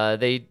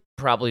they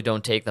probably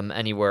don't take them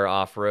anywhere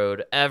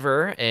off-road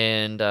ever,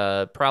 and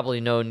probably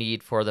no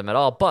need for them at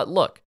all. But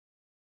look,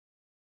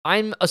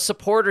 I'm a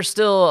supporter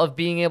still of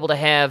being able to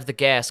have the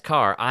gas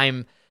car.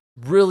 I'm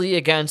really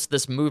against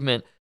this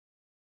movement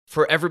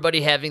for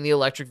everybody having the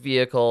electric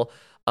vehicle.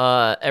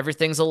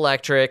 Everything's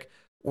electric.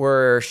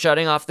 We're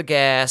shutting off the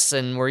gas,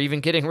 and we're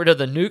even getting rid of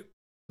the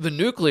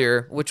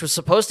nuclear, which was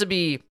supposed to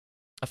be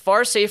a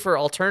far safer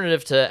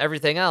alternative to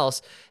everything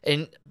else.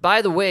 And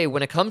by the way,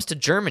 when it comes to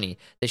Germany,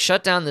 they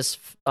shut down this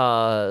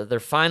their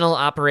final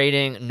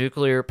operating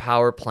nuclear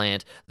power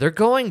plant. They're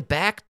going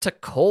back to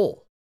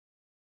coal.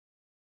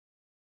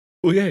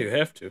 Well, yeah, you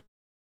have to.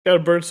 Gotta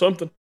burn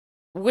something.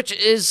 Which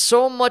is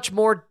so much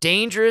more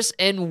dangerous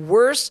and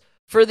worse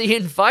for the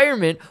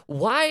environment.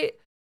 Why?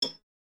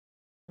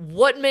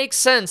 What makes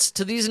sense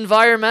to these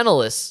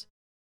environmentalists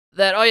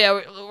that, oh yeah,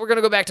 we're going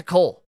to go back to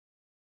coal?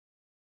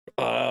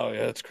 Oh,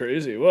 yeah, that's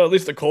crazy. Well, at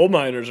least the coal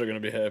miners are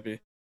going to be happy.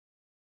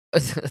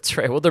 That's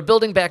right. Well, they're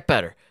building back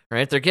better,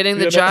 right? They're getting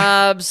the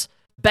jobs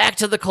back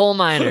to the coal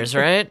miners,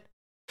 right?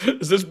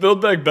 Is this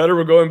Build Back Better?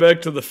 We're going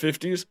back to the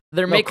 50s?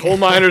 They're making coal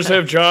miners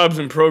have jobs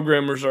and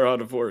programmers are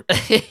out of work.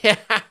 Yeah.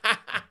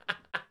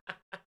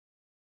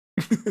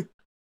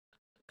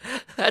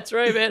 That's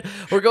right, man.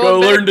 We're going Go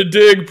learn to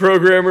dig,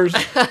 programmers.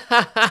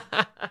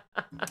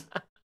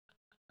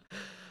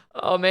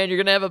 Oh man, you're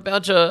gonna have a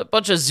bunch of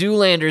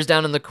Zoolanders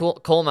down in the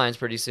coal mines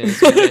pretty soon.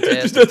 It's gonna be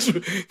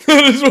fantastic.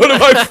 That is one of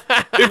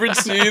my favorite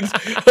scenes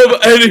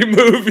of any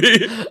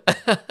movie.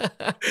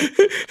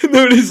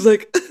 Nobody's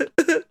like,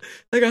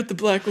 I got the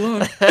black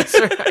lung. That's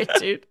right,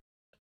 dude.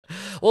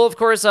 Well, of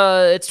course,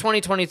 it's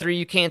 2023.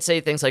 You can't say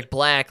things like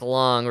black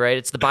lung, right?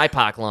 It's the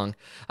BIPOC lung.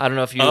 I don't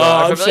know if you.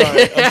 I'm sorry.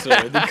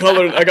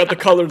 I got the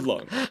colored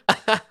lung.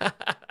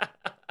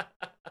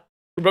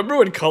 Remember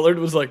when colored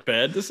was like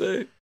bad to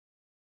say?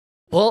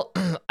 Well,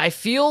 I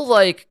feel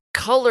like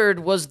colored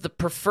was the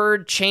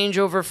preferred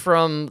changeover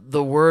from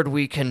the word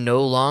we can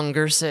no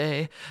longer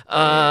say.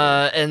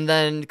 And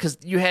then, because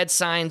you had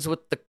signs with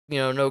the,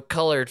 no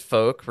colored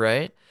folk,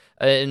 right?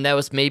 And that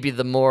was maybe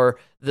the more,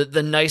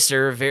 the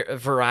nicer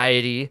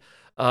variety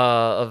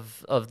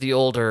of the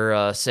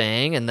older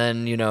saying. And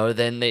then,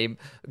 then they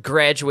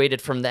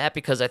graduated from that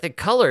because I think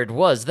colored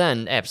was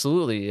then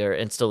absolutely,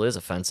 and still is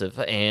offensive.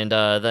 And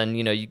then,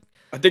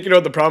 I think,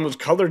 the problem was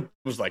colored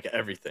was like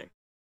everything.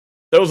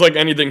 That was like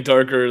anything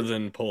darker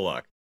than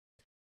Polak.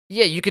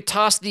 Yeah, you could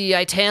toss the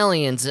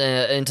Italians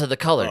into the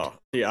colored. Oh,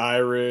 the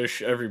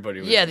Irish,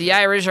 everybody was. Yeah, the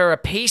Irish are a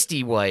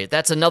pasty white.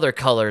 That's another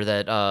color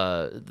that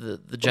the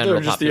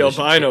general they're just the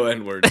population. albino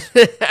N-words.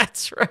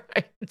 That's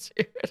right,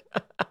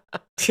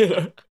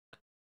 dude.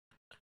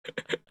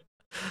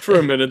 For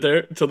a minute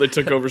there, until they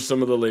took over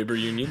some of the labor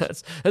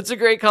unions. That's a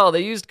great call.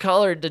 They used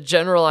colored to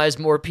generalize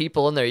more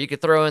people in there. You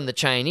could throw in the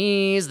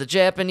Chinese, the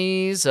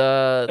Japanese,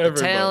 the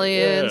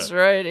Italians,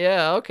 right?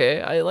 Yeah, okay.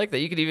 I like that.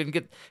 You could even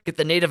get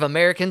the Native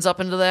Americans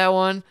up into that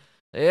one.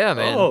 Yeah,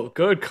 man. Oh,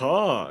 good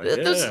call.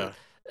 Yeah.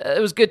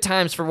 It was good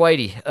times for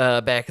Whitey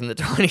back in the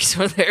 20s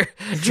when they're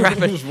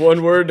dropping. Just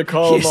one word to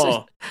call them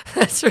all.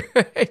 That's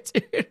right,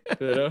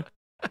 dude.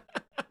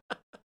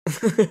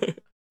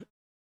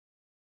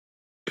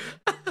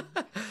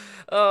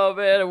 Oh,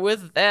 man.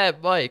 With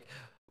that, Mike,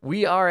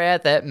 we are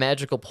at that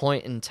magical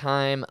point in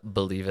time,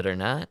 believe it or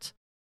not.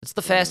 It's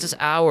the fastest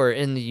hour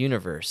in the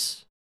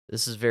universe.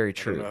 This is very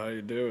true. I don't know how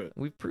you do it.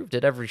 We've proved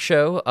it every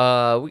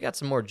show. We got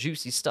some more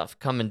juicy stuff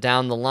coming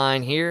down the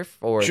line here.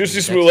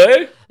 Juicy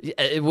Smoulet?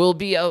 It will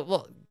be,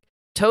 well,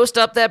 toast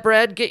up that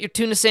bread. Get your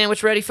tuna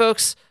sandwich ready,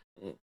 folks.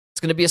 It's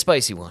going to be a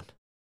spicy one.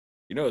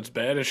 It's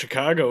bad in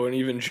Chicago, and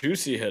even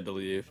Juicy had to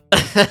leave.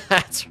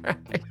 That's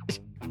right.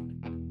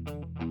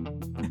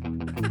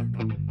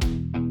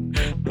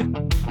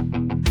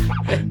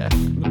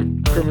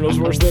 Criminals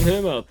worse than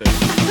him out there.